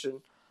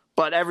situation.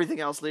 But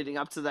everything else leading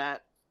up to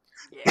that,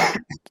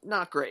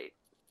 not great.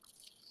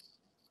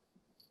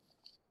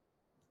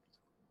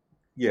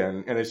 Yeah,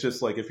 and it's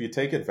just like, if you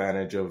take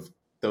advantage of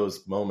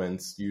those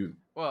moments, you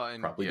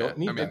probably don't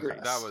need that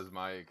pass. That was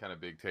my kind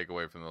of big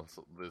takeaway from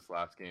this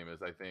last game,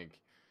 is I think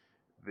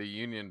the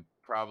Union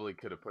probably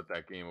could have put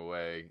that game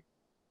away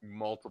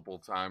multiple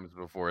times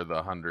before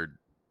the 100th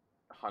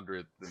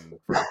and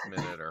first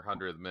minute or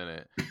 100th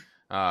minute.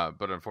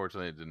 But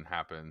unfortunately it didn't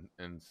happen.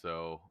 And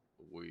so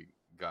we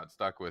got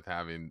stuck with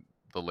having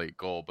the late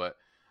goal. But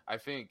I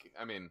think,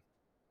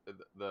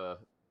 the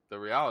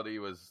reality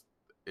was,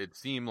 it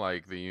seemed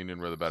like the Union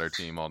were the better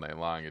team all night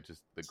long. It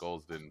just, the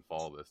goals didn't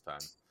fall this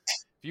time.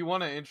 If you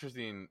want an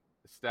interesting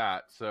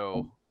stat,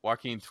 so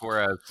Joaquin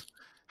Torres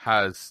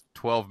has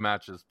 12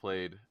 matches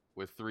played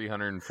with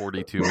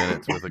 342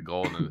 minutes with a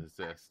goal and an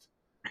assist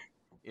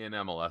in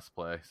MLS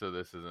play. So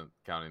this isn't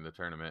counting the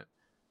tournament.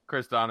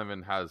 Chris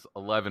Donovan has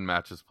 11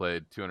 matches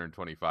played,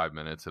 225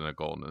 minutes and a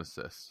goal and an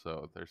assist.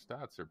 So their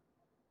stats are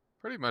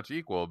pretty much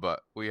equal,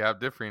 but we have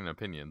differing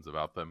opinions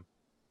about them.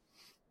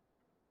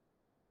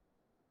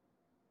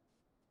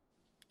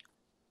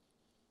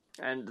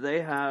 And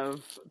they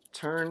have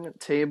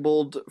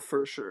turntabled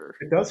for sure.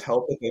 It does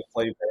help that they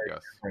play very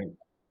different.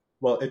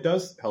 Well, it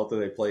does help that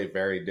they play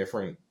very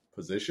different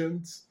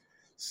positions.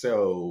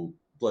 So,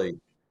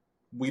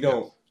 we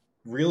don't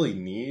really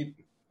need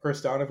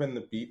Chris Donovan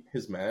to beat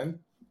his man.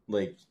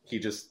 He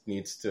just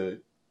needs to,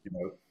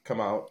 come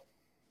out,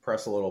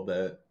 press a little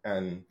bit,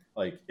 and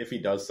if he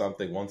does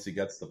something once he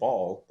gets the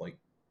ball,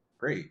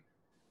 great.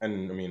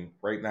 And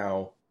right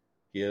now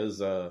he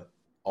is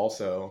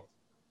also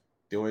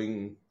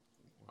doing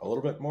a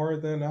little bit more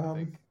than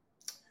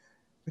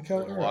There's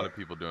a lot of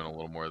people doing a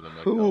little more than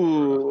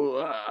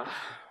Mikel.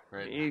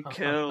 Right.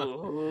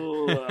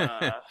 Mikel.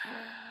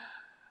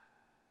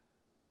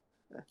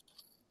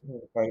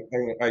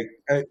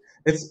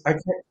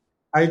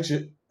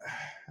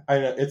 I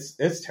know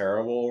it's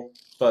terrible,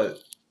 but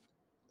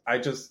I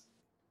just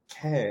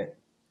can't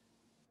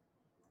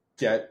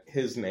get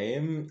his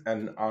name.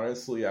 And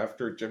honestly,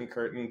 after Jim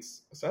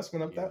Curtin's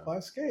assessment of that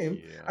last game,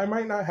 I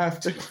might not have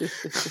to.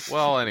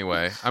 Well,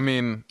 anyway,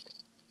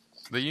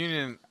 the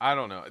Union, I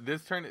don't know.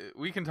 This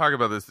we can talk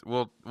about this.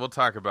 We'll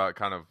talk about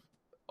kind of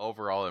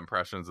overall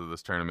impressions of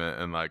this tournament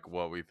and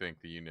what we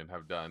think the Union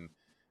have done.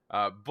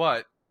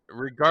 But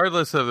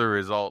regardless of the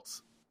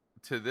results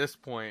to this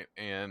point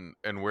and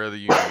where the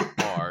Union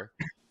are,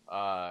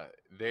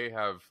 they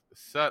have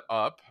set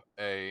up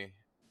a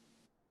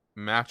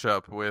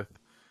matchup with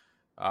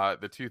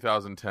the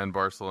 2010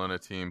 Barcelona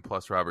team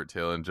plus Robert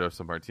Taylor and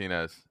Joseph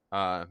Martinez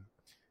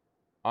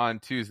on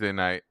Tuesday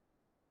night,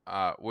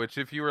 which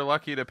if you were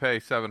lucky to pay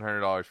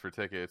 $700 for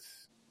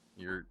tickets,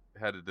 you're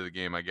headed to the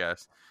game, I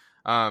guess.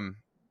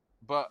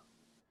 But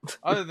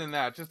other than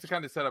that, just to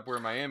kind of set up where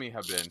Miami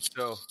have been.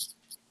 So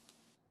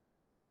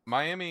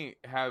Miami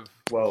have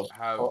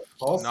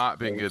not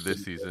been good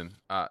this season.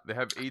 They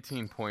have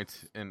 18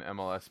 points in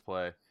MLS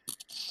play.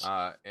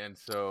 And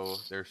so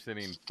they're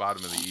sitting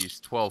bottom of the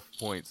East, 12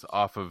 points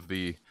off of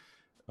the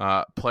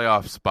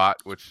playoff spot,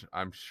 which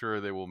I'm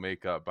sure they will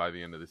make up by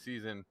the end of the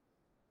season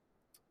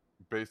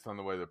based on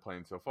the way they're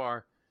playing so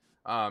far.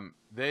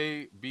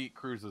 They beat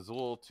Cruz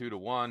Azul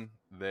 2-1.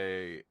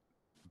 They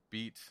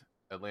beat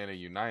Atlanta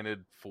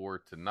United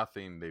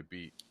 4-0. They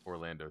beat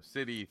Orlando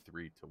City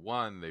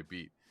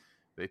 3-1.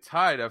 They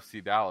tied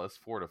FC Dallas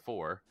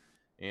 4-4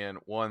 and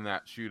won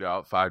that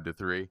shootout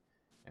 5-3.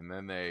 And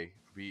then they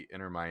beat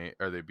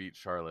they beat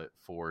Charlotte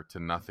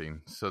 4-0.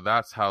 So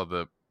that's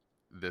how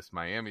this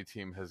Miami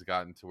team has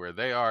gotten to where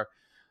they are.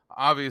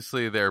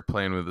 Obviously, they're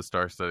playing with the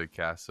star-studded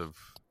cast of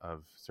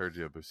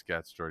Sergio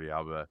Busquets, Jordi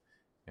Alba,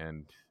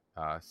 and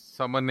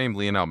someone named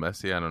Lionel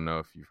Messi. I don't know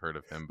if you've heard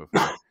of him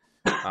before.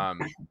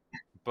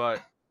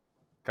 But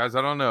guys,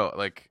 I don't know.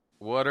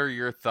 What are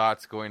your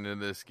thoughts going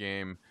into this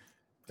game?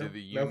 Do the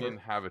Union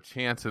have a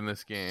chance in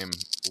this game?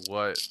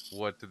 What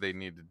do they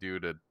need to do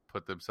to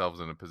put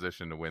themselves in a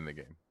position to win the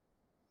game?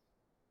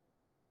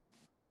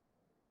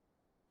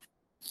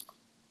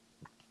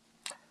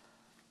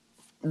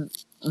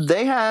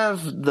 They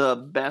have the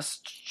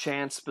best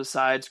chance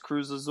besides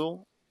Cruz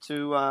Azul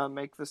to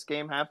make this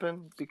game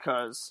happen,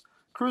 because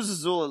Cruz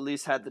Azul at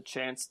least had the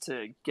chance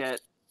to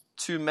get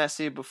to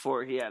Messi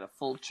before he had a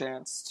full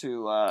chance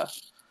to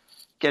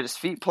get his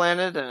feet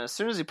planted. And as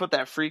soon as he put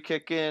that free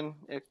kick in,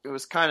 it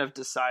was kind of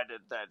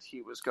decided that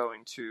he was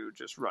going to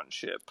just run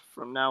ship.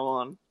 From now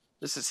on,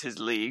 this is his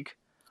league.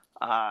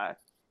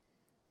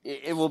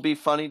 It will be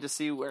funny to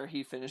see where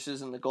he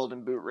finishes in the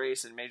Golden Boot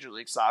race in Major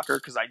League Soccer,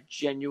 because I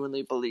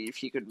genuinely believe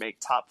he could make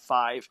top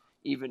 5,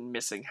 even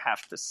missing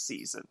half the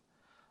season.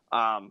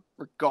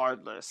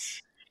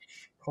 Regardless.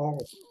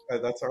 Paul,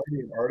 that's already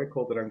an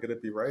article that I'm going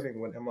to be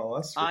writing when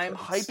MLS returns. I'm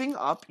hyping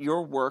up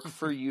your work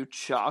for you,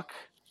 Chuck.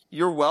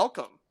 You're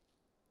welcome.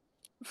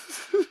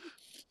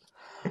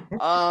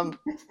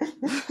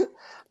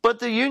 But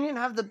the Union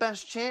have the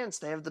best chance.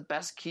 They have the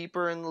best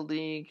keeper in the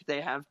league. They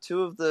have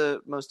 2 of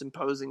the most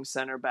imposing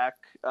center back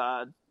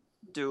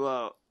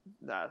duo.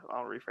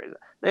 I'll rephrase it.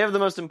 They have the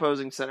most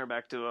imposing center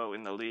back duo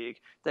in the league.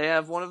 They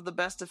have one of the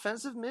best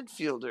defensive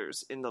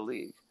midfielders in the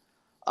league.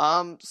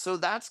 So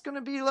that's going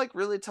to be like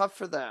really tough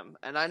for them.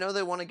 And I know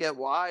they want to get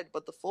wide,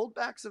 but the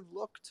fullbacks have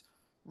looked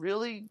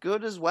really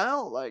good as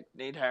well. Like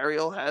Nate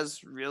Harriel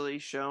has really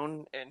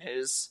shown in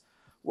his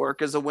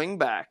work as a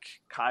wingback.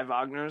 Kai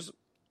Wagner's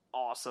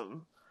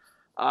awesome.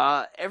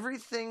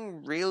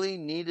 Everything really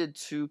needed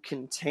to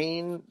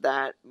contain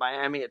that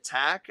Miami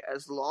attack.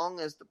 As long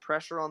as the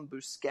pressure on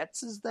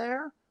Busquets is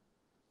there,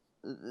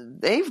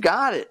 they've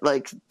got it.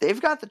 Like,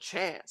 they've got the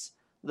chance.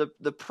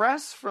 The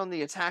press from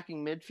the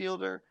attacking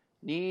midfielder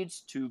needs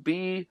to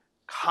be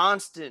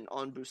constant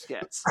on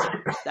Busquets.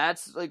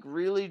 That's like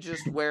really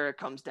just where it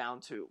comes down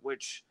to,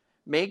 which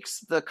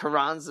makes the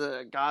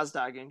Carranza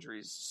Gazdag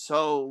injuries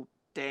so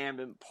damn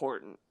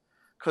important.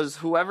 Because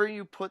whoever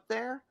you put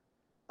there,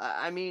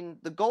 I mean,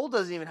 the goal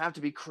doesn't even have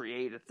to be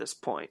created at this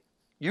point.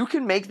 You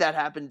can make that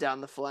happen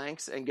down the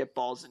flanks and get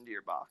balls into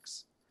your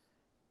box.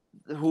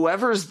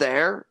 Whoever's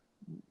there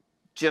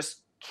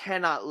just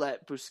cannot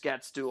let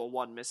Busquets do a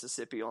 1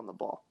 Mississippi on the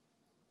ball.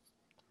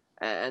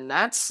 And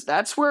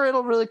that's where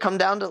it'll really come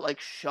down to, like,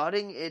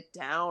 shutting it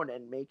down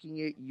and making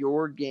it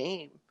your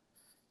game.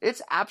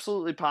 It's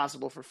absolutely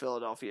possible for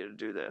Philadelphia to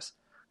do this.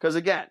 Because,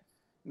 again,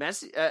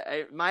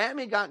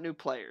 Miami got new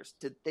players.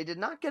 They did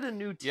not get a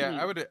new team.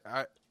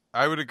 Yeah,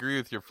 I would agree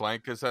with your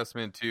flank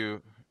assessment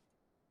too.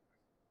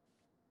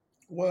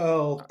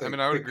 Well, I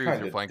would agree with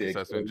your flank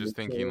assessment. Just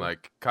thinking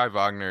like Kai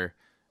Wagner,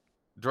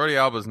 Jordi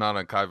Alba's not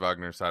on Kai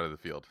Wagner's side of the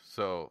field,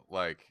 so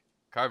like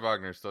Kai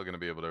Wagner's still going to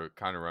be able to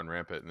kind of run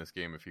rampant in this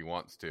game if he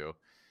wants to,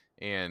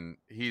 and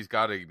he's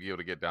got to be able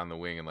to get down the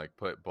wing and like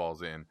put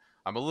balls in.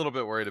 I'm a little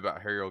bit worried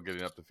about Harriel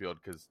getting up the field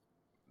because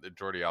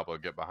Jordi Alba will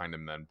get behind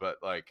him then, but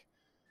like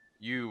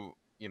you've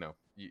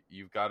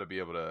got to be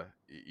able to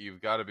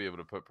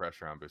put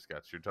pressure on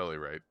Busquets. You're totally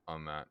right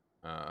on that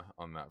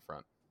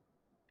front.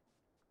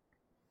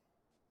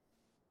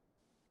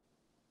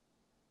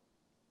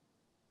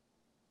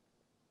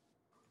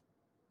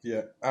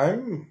 Yeah,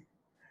 I'm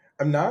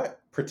not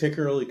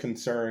particularly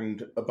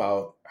concerned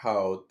about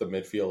how the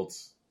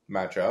midfields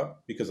match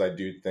up, because I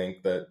do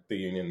think that the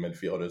Union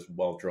midfield is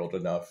well drilled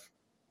enough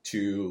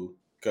to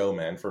go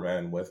man for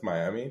man with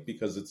Miami,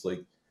 because it's like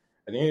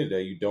at the end of the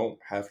day, you don't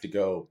have to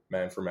go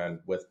man for man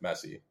with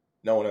Messi.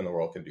 No one in the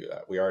world can do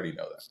that. We already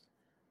know that.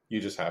 You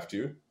just have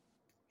to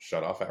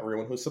shut off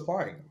everyone who's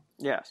supplying them.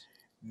 Yes.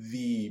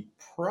 The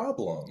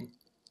problem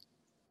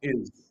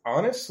is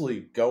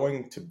honestly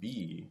going to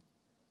be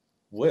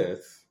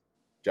with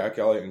Jack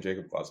Elliott and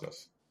Jacob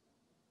Glasnos,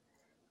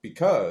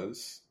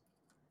 because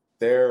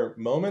their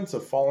moments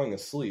of falling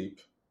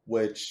asleep,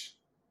 which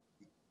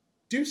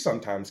do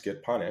sometimes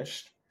get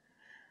punished,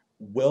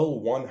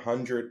 will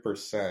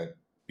 100%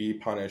 be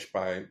punished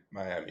by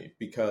Miami,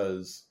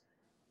 because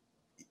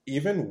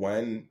even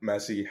when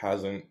Messi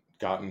hasn't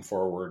gotten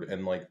forward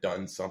and like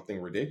done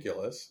something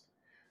ridiculous,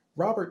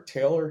 Robert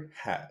Taylor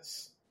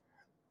has.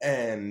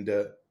 And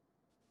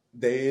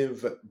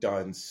they've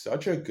done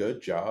such a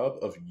good job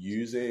of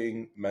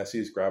using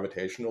Messi's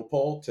gravitational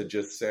pull to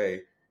just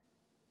say,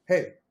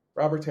 hey,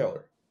 Robert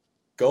Taylor,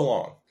 go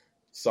long.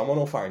 Someone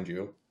will find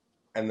you.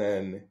 And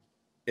then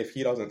if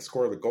he doesn't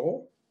score the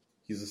goal,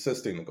 he's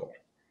assisting the goal.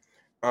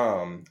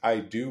 I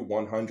do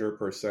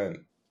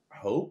 100%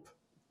 hope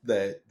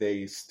that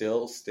they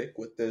still stick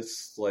with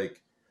this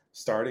like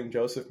starting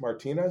Joseph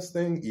Martinez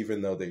thing,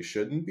 even though they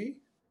shouldn't be,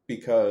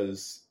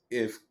 because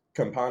if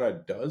Campana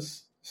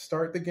does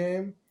start the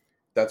game,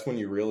 that's when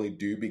you really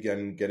do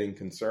begin getting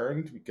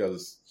concerned,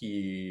 because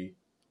he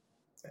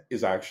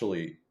is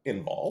actually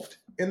involved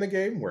in the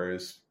game,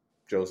 whereas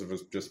Joseph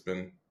has just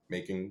been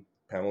making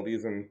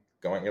penalties and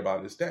going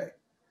about his day.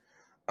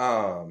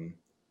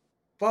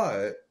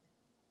 But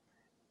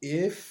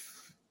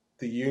if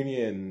the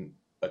Union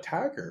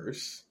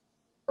attackers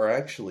are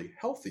actually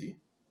healthy,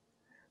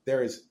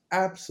 there is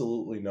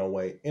absolutely no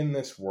way in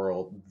this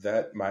world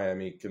that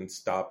Miami can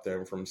stop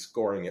them from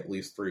scoring at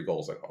least 3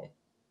 goals at home.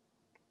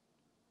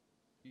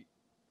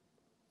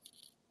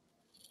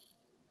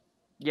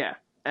 Yeah,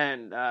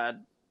 and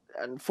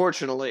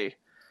unfortunately,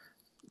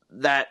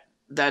 that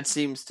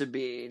seems to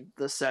be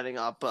the setting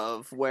up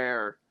of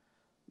where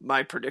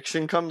my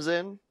prediction comes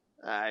in.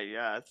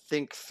 I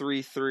think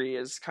 3-3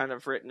 is kind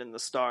of written in the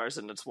stars,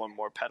 and it's one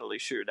more penalty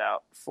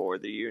shootout for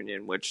the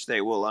Union, which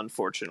they will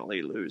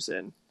unfortunately lose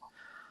in.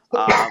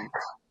 But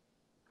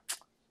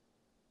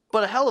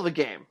a hell of a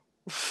game.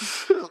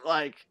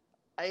 Like,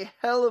 a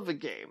hell of a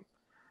game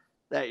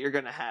that you're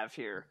going to have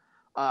here.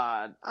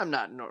 I'm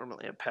not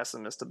normally a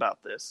pessimist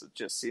about this. It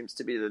just seems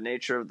to be the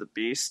nature of the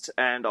beast.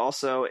 And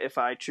also, if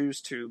I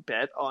choose to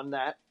bet on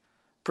that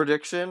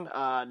prediction,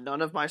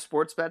 none of my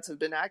sports bets have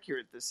been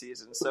accurate this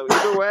season. So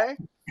either way,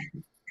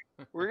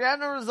 we're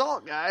getting a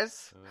result,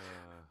 guys.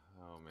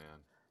 Oh man,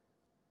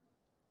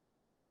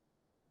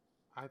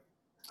 I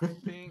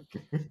think.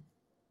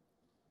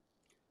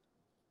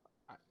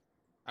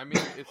 I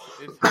mean,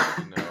 it's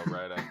hard to know,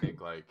 right? I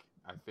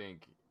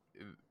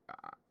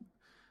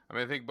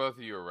think both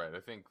of you are right. I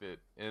think that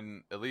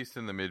at least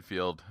in the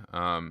midfield,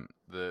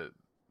 the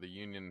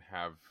Union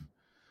have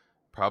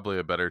probably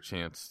a better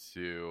chance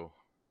to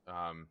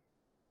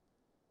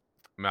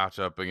match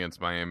up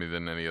against Miami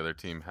than any other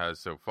team has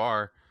so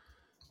far.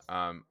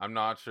 I'm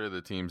not sure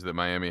the teams that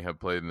Miami have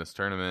played in this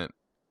tournament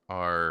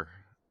are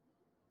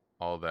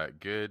all that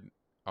good,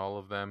 all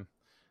of them.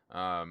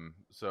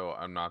 So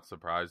I'm not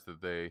surprised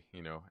that they,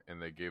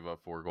 and they gave up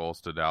 4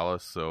 goals to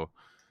Dallas. So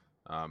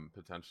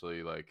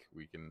potentially, like,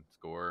 we can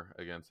score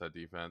against that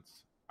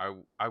defense.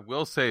 I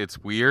will say it's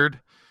weird,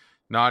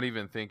 not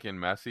even thinking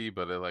Messi,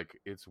 but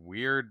it's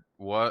weird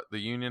what the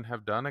Union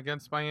have done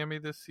against Miami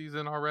this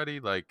season already.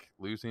 Like,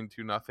 losing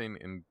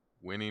 2-0 and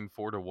winning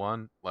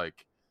 4-1.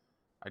 Like,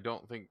 I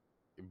don't think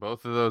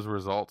both of those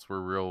results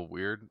were real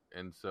weird,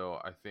 and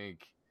so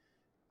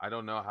I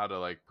don't know how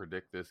to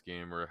predict this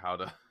game or how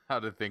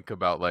to think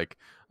about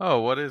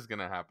what is going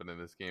to happen in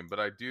this game. But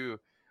I do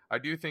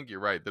think you're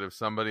right that if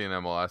somebody in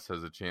MLS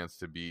has a chance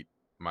to beat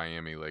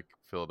Miami,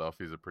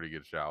 Philadelphia's a pretty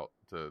good shout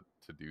to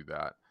do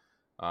that.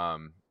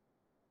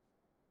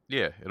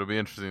 Yeah, it'll be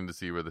interesting to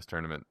see where this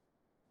tournament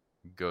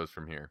goes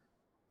from here.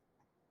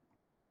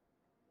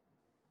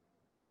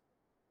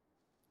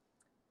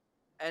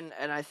 And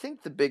I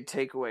think the big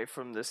takeaway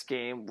from this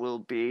game will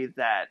be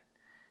that,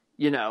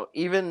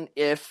 even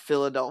if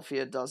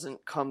Philadelphia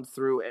doesn't come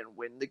through and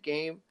win the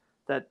game,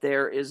 that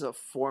there is a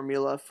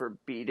formula for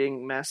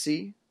beating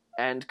Messi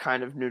and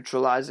kind of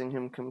neutralizing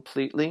him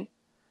completely.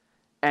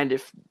 And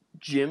if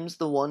Jim's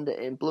the one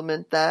to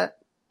implement that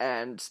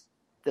and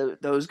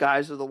those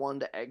guys are the one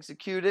to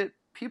execute it,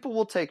 people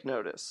will take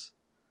notice.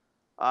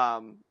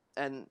 And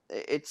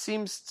it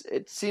seems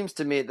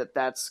to me that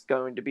that's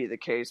going to be the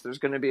case. There's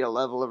going to be a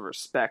level of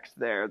respect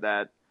there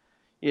that,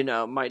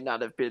 might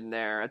not have been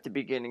there at the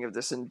beginning of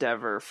this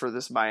endeavor for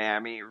this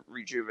Miami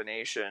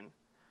rejuvenation.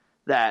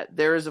 That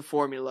there is a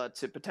formula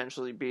to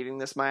potentially beating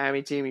this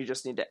Miami team. You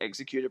just need to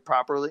execute it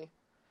properly.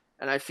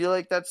 And I feel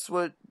like that's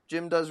what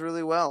Jim does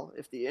really well.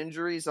 If the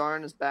injuries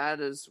aren't as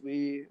bad as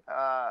we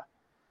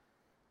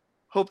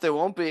hope they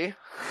won't be,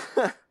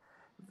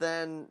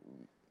 then,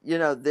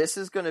 this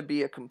is going to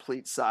be a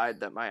complete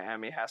side that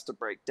Miami has to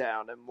break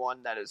down, and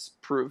one that has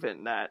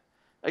proven that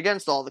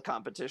against all the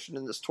competition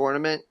in this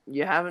tournament,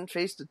 you haven't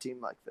faced a team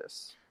like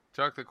this.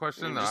 Chuck, the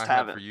question that I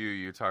had for you,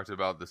 you talked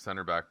about the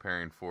center back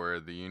pairing for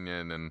the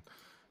Union and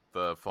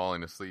the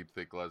falling asleep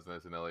that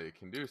Glesnes and Elliott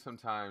can do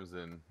sometimes,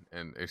 and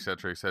et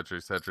cetera, et cetera,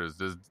 et cetera.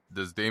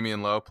 Does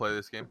Damian Lowe play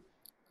this game?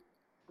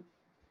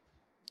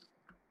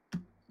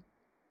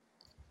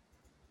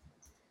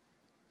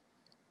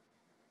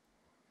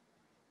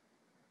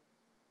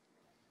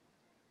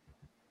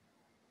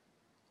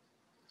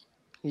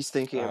 He's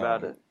thinking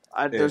about it.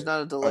 There's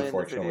not a delay in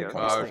the video.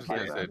 I was just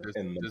going to say,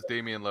 does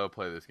Damian Lowe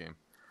play this game?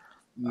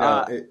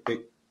 No,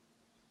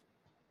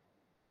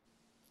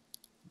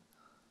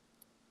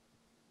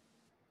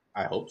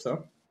 I hope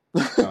so.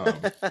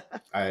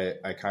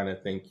 I kind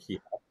of think he,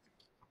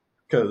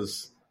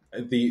 because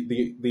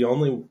the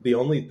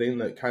only thing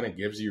that kind of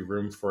gives you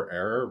room for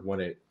error when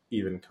it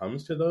even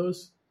comes to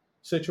those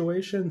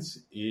situations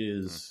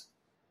is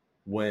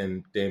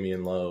when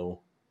Damian Lowe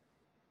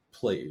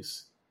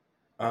plays.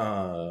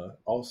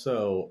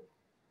 Also,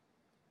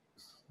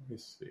 let me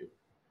see.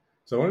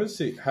 So I want to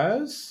see,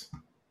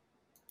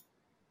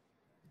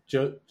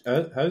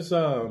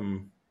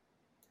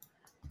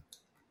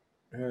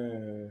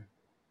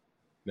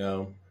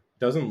 no,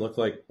 doesn't look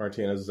like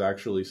Martinez has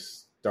actually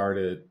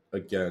started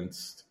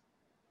against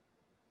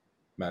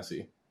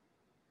Messi.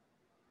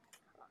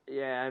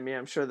 Yeah, I mean,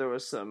 I'm sure there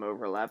was some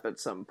overlap at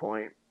some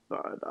point,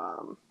 but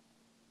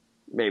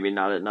maybe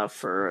not enough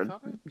for a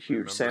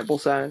huge sample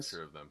size.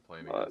 Picture of them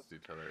playing against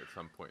each other at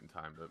some point in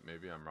time, but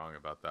maybe I'm wrong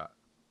about that.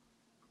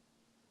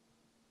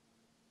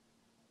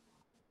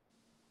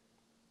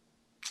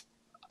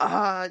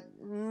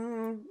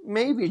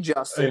 Maybe,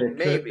 Justin.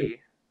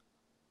 Maybe.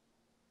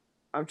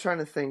 I'm trying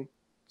to think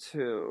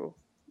too,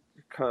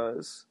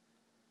 because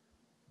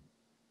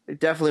they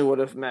definitely would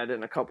have met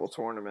in a couple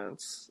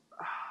tournaments.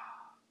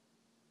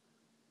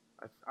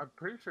 I'm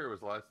pretty sure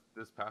it was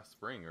this past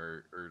spring,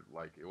 or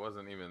it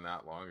wasn't even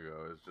that long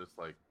ago. It was just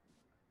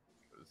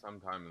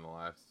sometime in the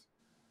last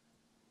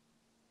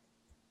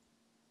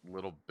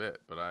little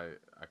bit, but I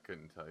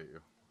couldn't tell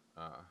you.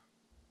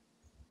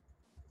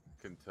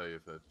 couldn't tell you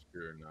if that's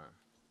true or not.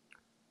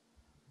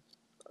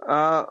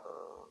 Uh,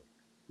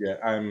 Yeah,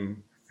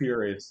 I'm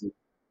furiously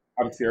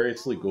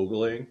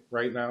googling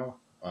right now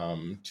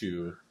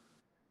to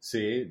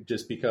see,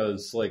 just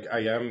because like I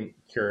am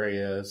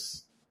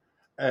curious.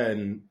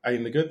 And I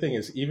mean, the good thing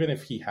is, even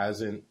if he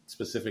hasn't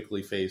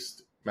specifically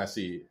faced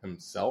Messi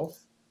himself,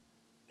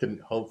 can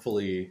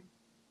hopefully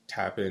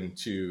tap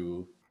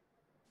into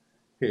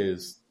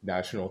his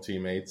national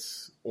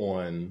teammates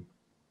on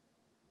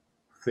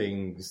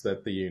things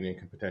that the Union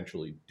could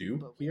potentially do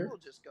but we here. will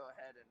just go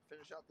ahead and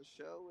finish out the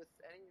show with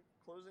any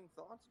closing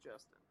thoughts,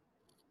 Justin.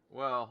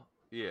 Well,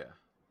 yeah.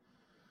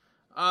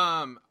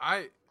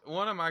 I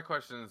one of my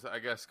questions, I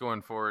guess,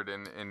 going forward,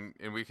 and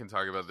we can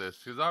talk about this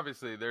because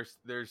obviously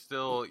there's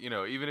still,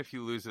 even if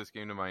you lose this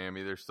game to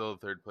Miami, there's still a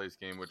third place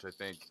game, which I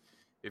think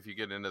if you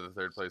get into the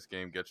third place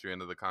game, gets you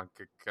into the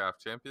CONCACAF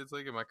Champions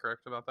League. Am I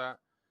correct about that?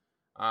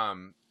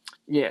 Um,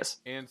 Yes.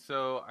 and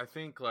so I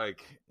think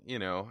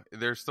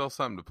there's still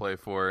something to play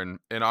for, and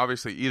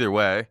obviously either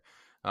way,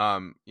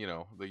 the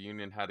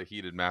Union had a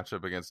heated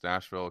matchup against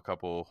Nashville a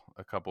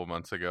couple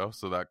months ago,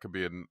 so that could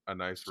be a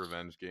nice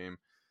revenge game.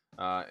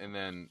 And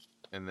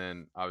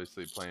then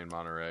obviously playing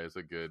Monterrey is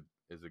a good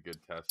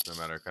test, no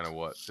matter kind of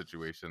what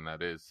situation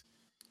that is.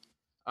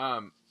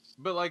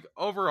 But like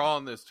overall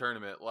in this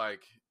tournament,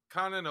 like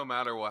kind of no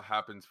matter what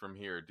happens from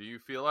here, do you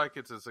feel like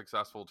it's a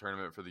successful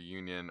tournament for the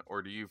Union,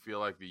 or do you feel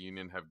like the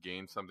Union have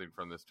gained something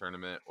from this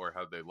tournament, or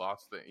have they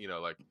lost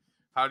like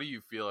how do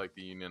you feel like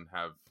the Union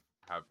have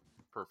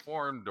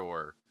performed,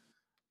 or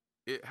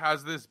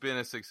has this been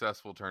a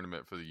successful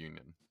tournament for the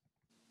Union?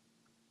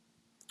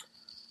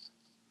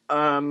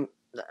 Um,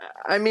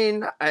 I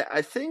mean,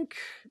 I think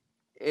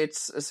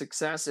it's a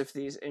success if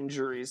these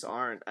injuries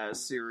aren't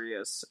as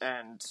serious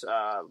and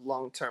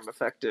long-term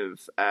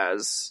effective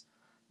as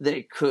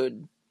they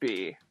could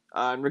be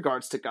in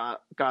regards to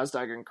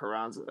Gazdag and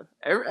Carranza.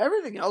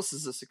 Everything else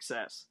is a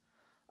success.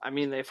 I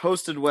mean, they've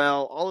hosted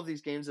well. All of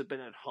these games have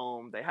been at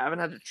home. They haven't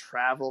had to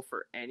travel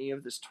for any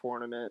of this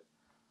tournament.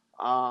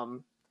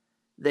 Um,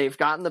 They've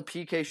gotten the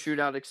PK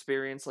shootout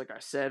experience, like I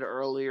said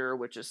earlier,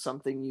 which is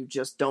something you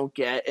just don't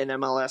get in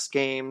MLS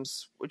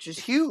games, which is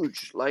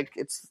huge. Like,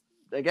 it's,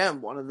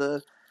 again, one of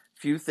the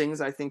few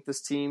things I think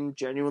this team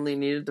genuinely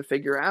needed to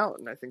figure out,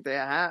 and I think they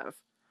have.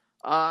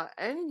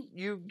 And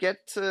you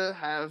get to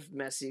have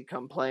Messi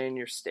come play in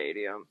your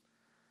stadium.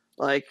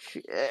 Like,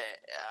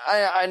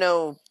 I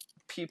know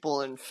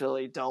people in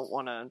Philly don't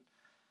want to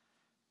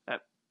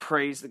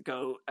praise the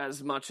GOAT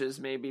as much as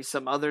maybe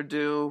some other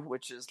do,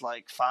 which is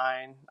like,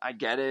 fine, I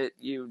get it.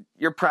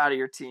 You're proud of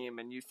your team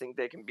and you think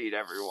they can beat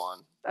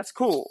everyone. That's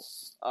cool.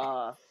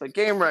 But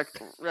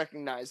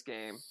recognized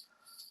game.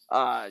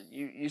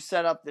 You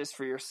set up this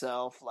for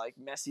yourself. Like,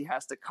 Messi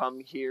has to come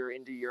here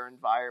into your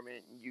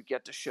environment and you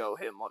get to show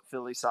him what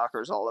Philly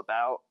soccer is all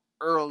about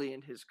early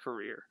in his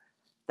career.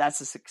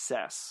 That's a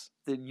success.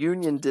 The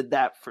Union did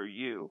that for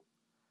you.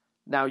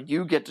 Now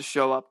you get to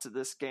show up to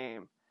this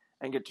game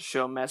and get to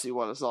show Messi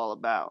what it's all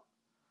about.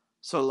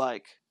 So,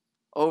 like,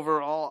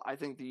 overall, I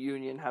think the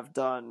Union have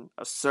done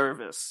a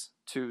service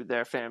to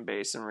their fan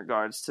base in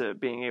regards to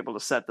being able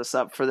to set this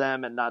up for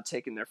them and not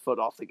taking their foot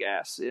off the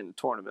gas in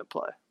tournament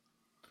play.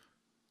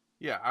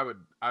 Yeah,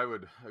 I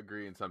would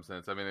agree in some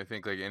sense. I mean, I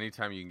think like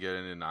anytime you can get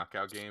into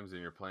knockout games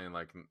and you're playing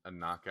like a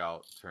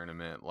knockout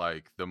tournament,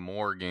 like the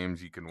more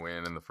games you can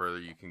win and the further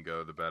you can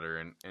go, the better.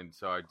 And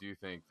so I do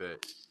think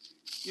that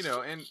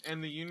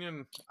and the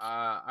Union,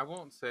 I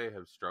won't say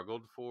have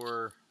struggled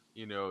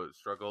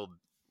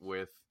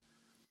with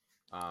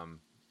how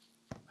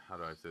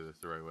do I say this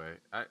the right way?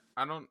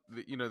 I don't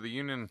the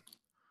Union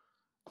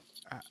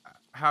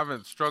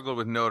haven't struggled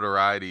with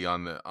notoriety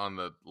on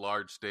the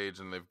large stage,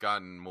 and they've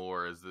gotten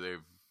more as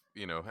they've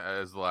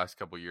as the last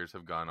couple of years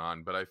have gone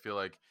on. But I feel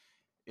like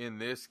in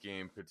this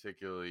game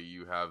particularly,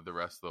 you have the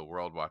rest of the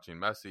world watching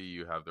Messi,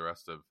 you have the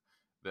rest of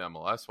the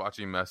MLS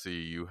watching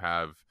Messi, you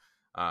have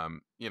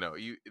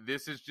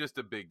this is just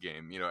a big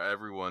game.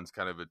 Everyone's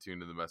kind of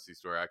attuned to the Messi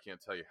story. I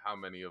can't tell you how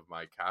many of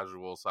my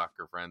casual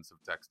soccer friends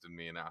have texted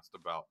me and asked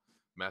about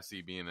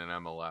Messi being in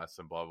MLS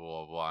and blah blah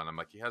blah blah, and I'm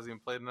like, he hasn't even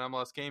played an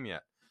MLS game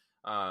yet.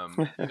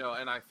 And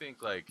I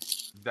think like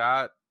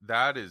that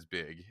is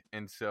big.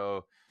 And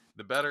so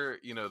the better,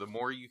 the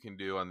more you can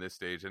do on this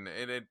stage, and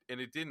it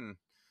didn't,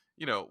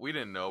 we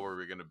didn't know where we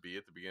were going to be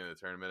at the beginning of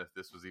the tournament, if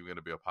this was even going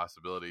to be a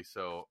possibility.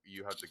 So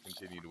you have to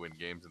continue to win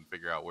games and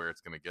figure out where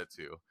it's going to get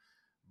to.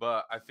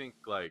 But I think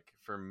like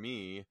for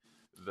me,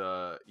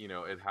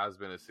 it has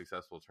been a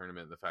successful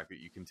tournament. The fact that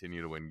you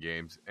continue to win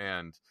games,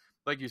 and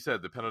like you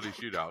said, the penalty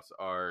shootouts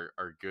are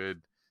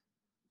good,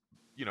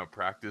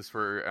 practice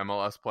for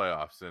MLS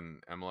playoffs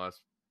and MLS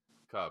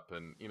Cup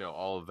and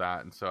all of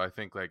that. And so I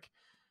think like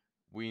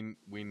we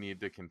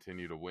need to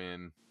continue to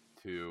win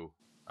to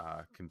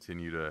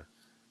continue to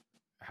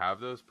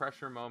have those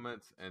pressure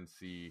moments and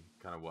see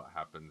kind of what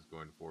happens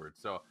going forward.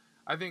 So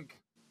I think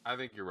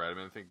you're right. I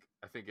mean,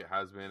 I think it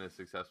has been a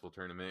successful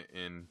tournament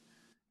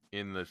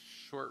in the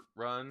short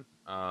run,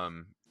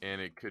 and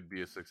it could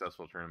be a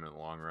successful tournament in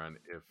the long run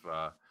if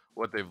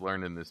what they've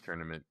learned in this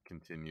tournament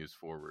continues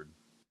forward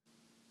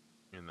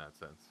in that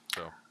sense.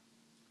 So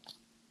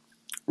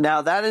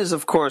now that is,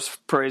 of course,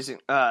 phrasing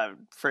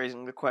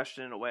the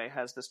question in a way: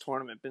 has this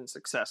tournament been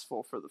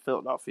successful for the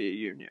Philadelphia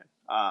Union?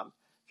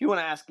 If you want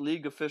to ask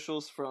league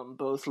officials from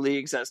both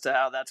leagues as to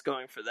how that's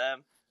going for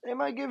them, they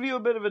might give you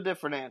a bit of a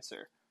different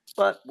answer.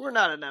 But we're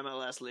not an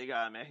MLS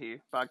Liga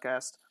MX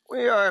podcast.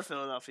 We are a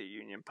Philadelphia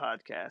Union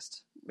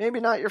podcast. Maybe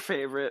not your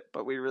favorite,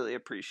 but we really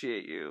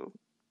appreciate you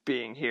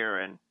being here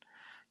and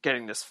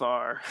getting this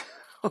far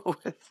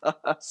with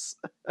us.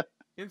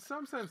 in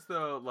some sense,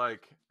 though,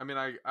 like, I mean,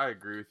 I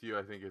agree with you.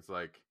 I think it's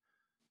like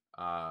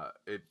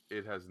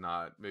it has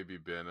not maybe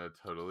been a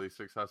totally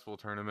successful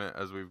tournament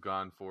as we've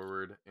gone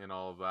forward in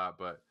all of that.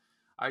 But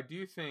I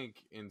do think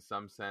in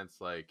some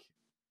sense, like,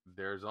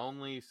 there's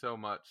only so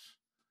much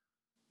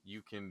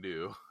you can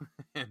do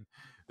and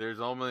there's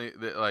only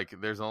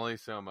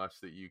so much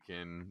that you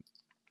can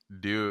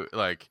do,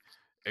 like,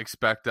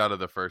 expect out of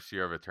the first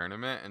year of a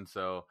tournament. And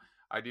so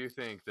I do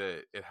think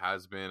that it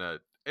has been a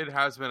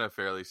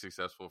fairly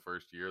successful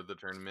first year of the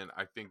tournament.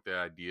 I think the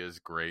idea is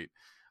great.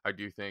 I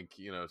do think,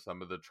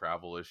 some of the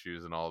travel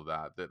issues and all of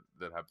that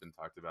have been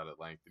talked about at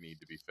length need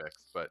to be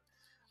fixed, but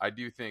I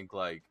do think,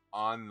 like,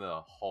 on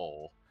the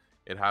whole,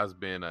 it has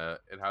been a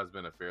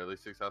fairly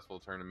successful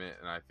tournament,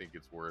 and I think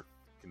it's worth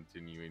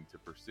continuing to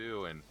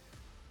pursue, and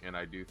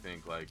I do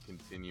think, like,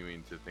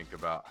 continuing to think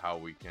about how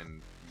we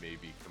can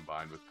maybe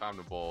combine with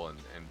CONMEBOL and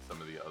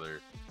some of the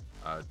other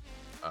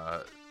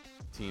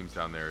teams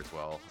down there as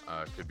well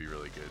could be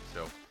really good.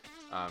 So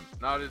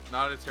not a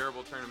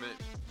terrible tournament,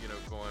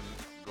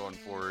 going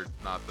forward.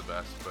 Not the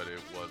best, but it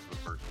was the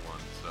first one,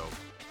 so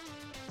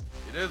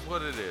it is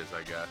what it is,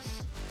 I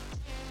guess.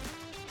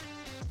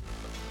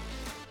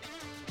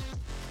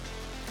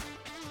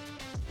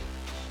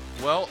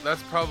 Well,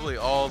 that's probably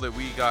all that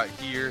we got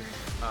here.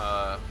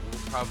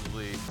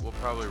 We'll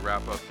probably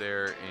wrap up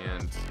there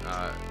and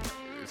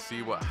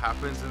see what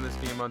happens in this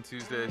game on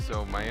Tuesday.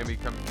 So Miami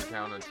comes to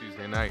town on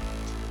Tuesday night.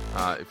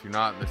 If you're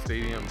not in the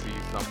stadium, be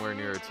somewhere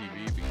near a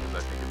TV because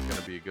I think it's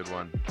going to be a good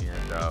one.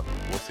 And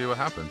we'll see what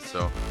happens.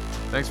 So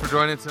thanks for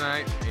joining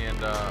tonight, and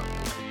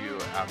we'll see you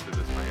after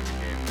this Miami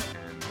game.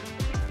 And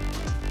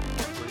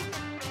hopefully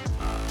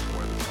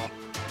more this fall.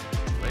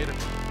 Later.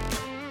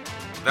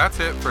 That's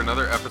it for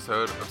another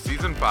episode of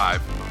Season 5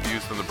 of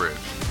Views from the Bridge.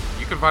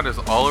 You can find us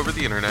all over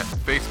the internet,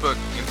 Facebook,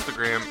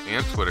 Instagram,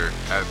 and Twitter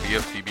at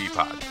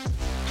VFTBpod.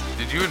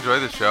 Did you enjoy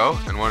the show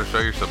and want to show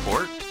your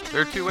support?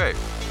 There are two ways.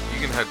 You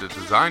can head to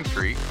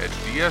DesignTree at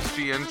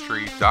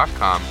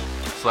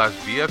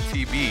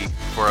dsgntree.com/VFTB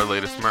for our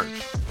latest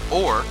merch.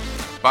 Or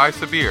buy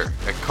us a beer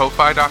at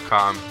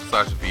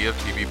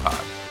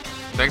ko-fi.com/VFTBpod.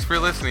 Thanks for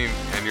listening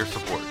and your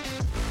support.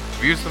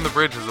 Views from the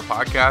Bridge is a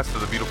podcast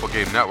of the Beautiful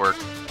Game Network.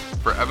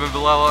 For Evan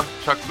Villela,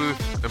 Chuck Booth,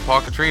 and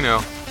Paul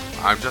Catrino,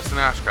 I'm Justin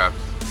Ashcraft,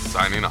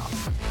 signing off.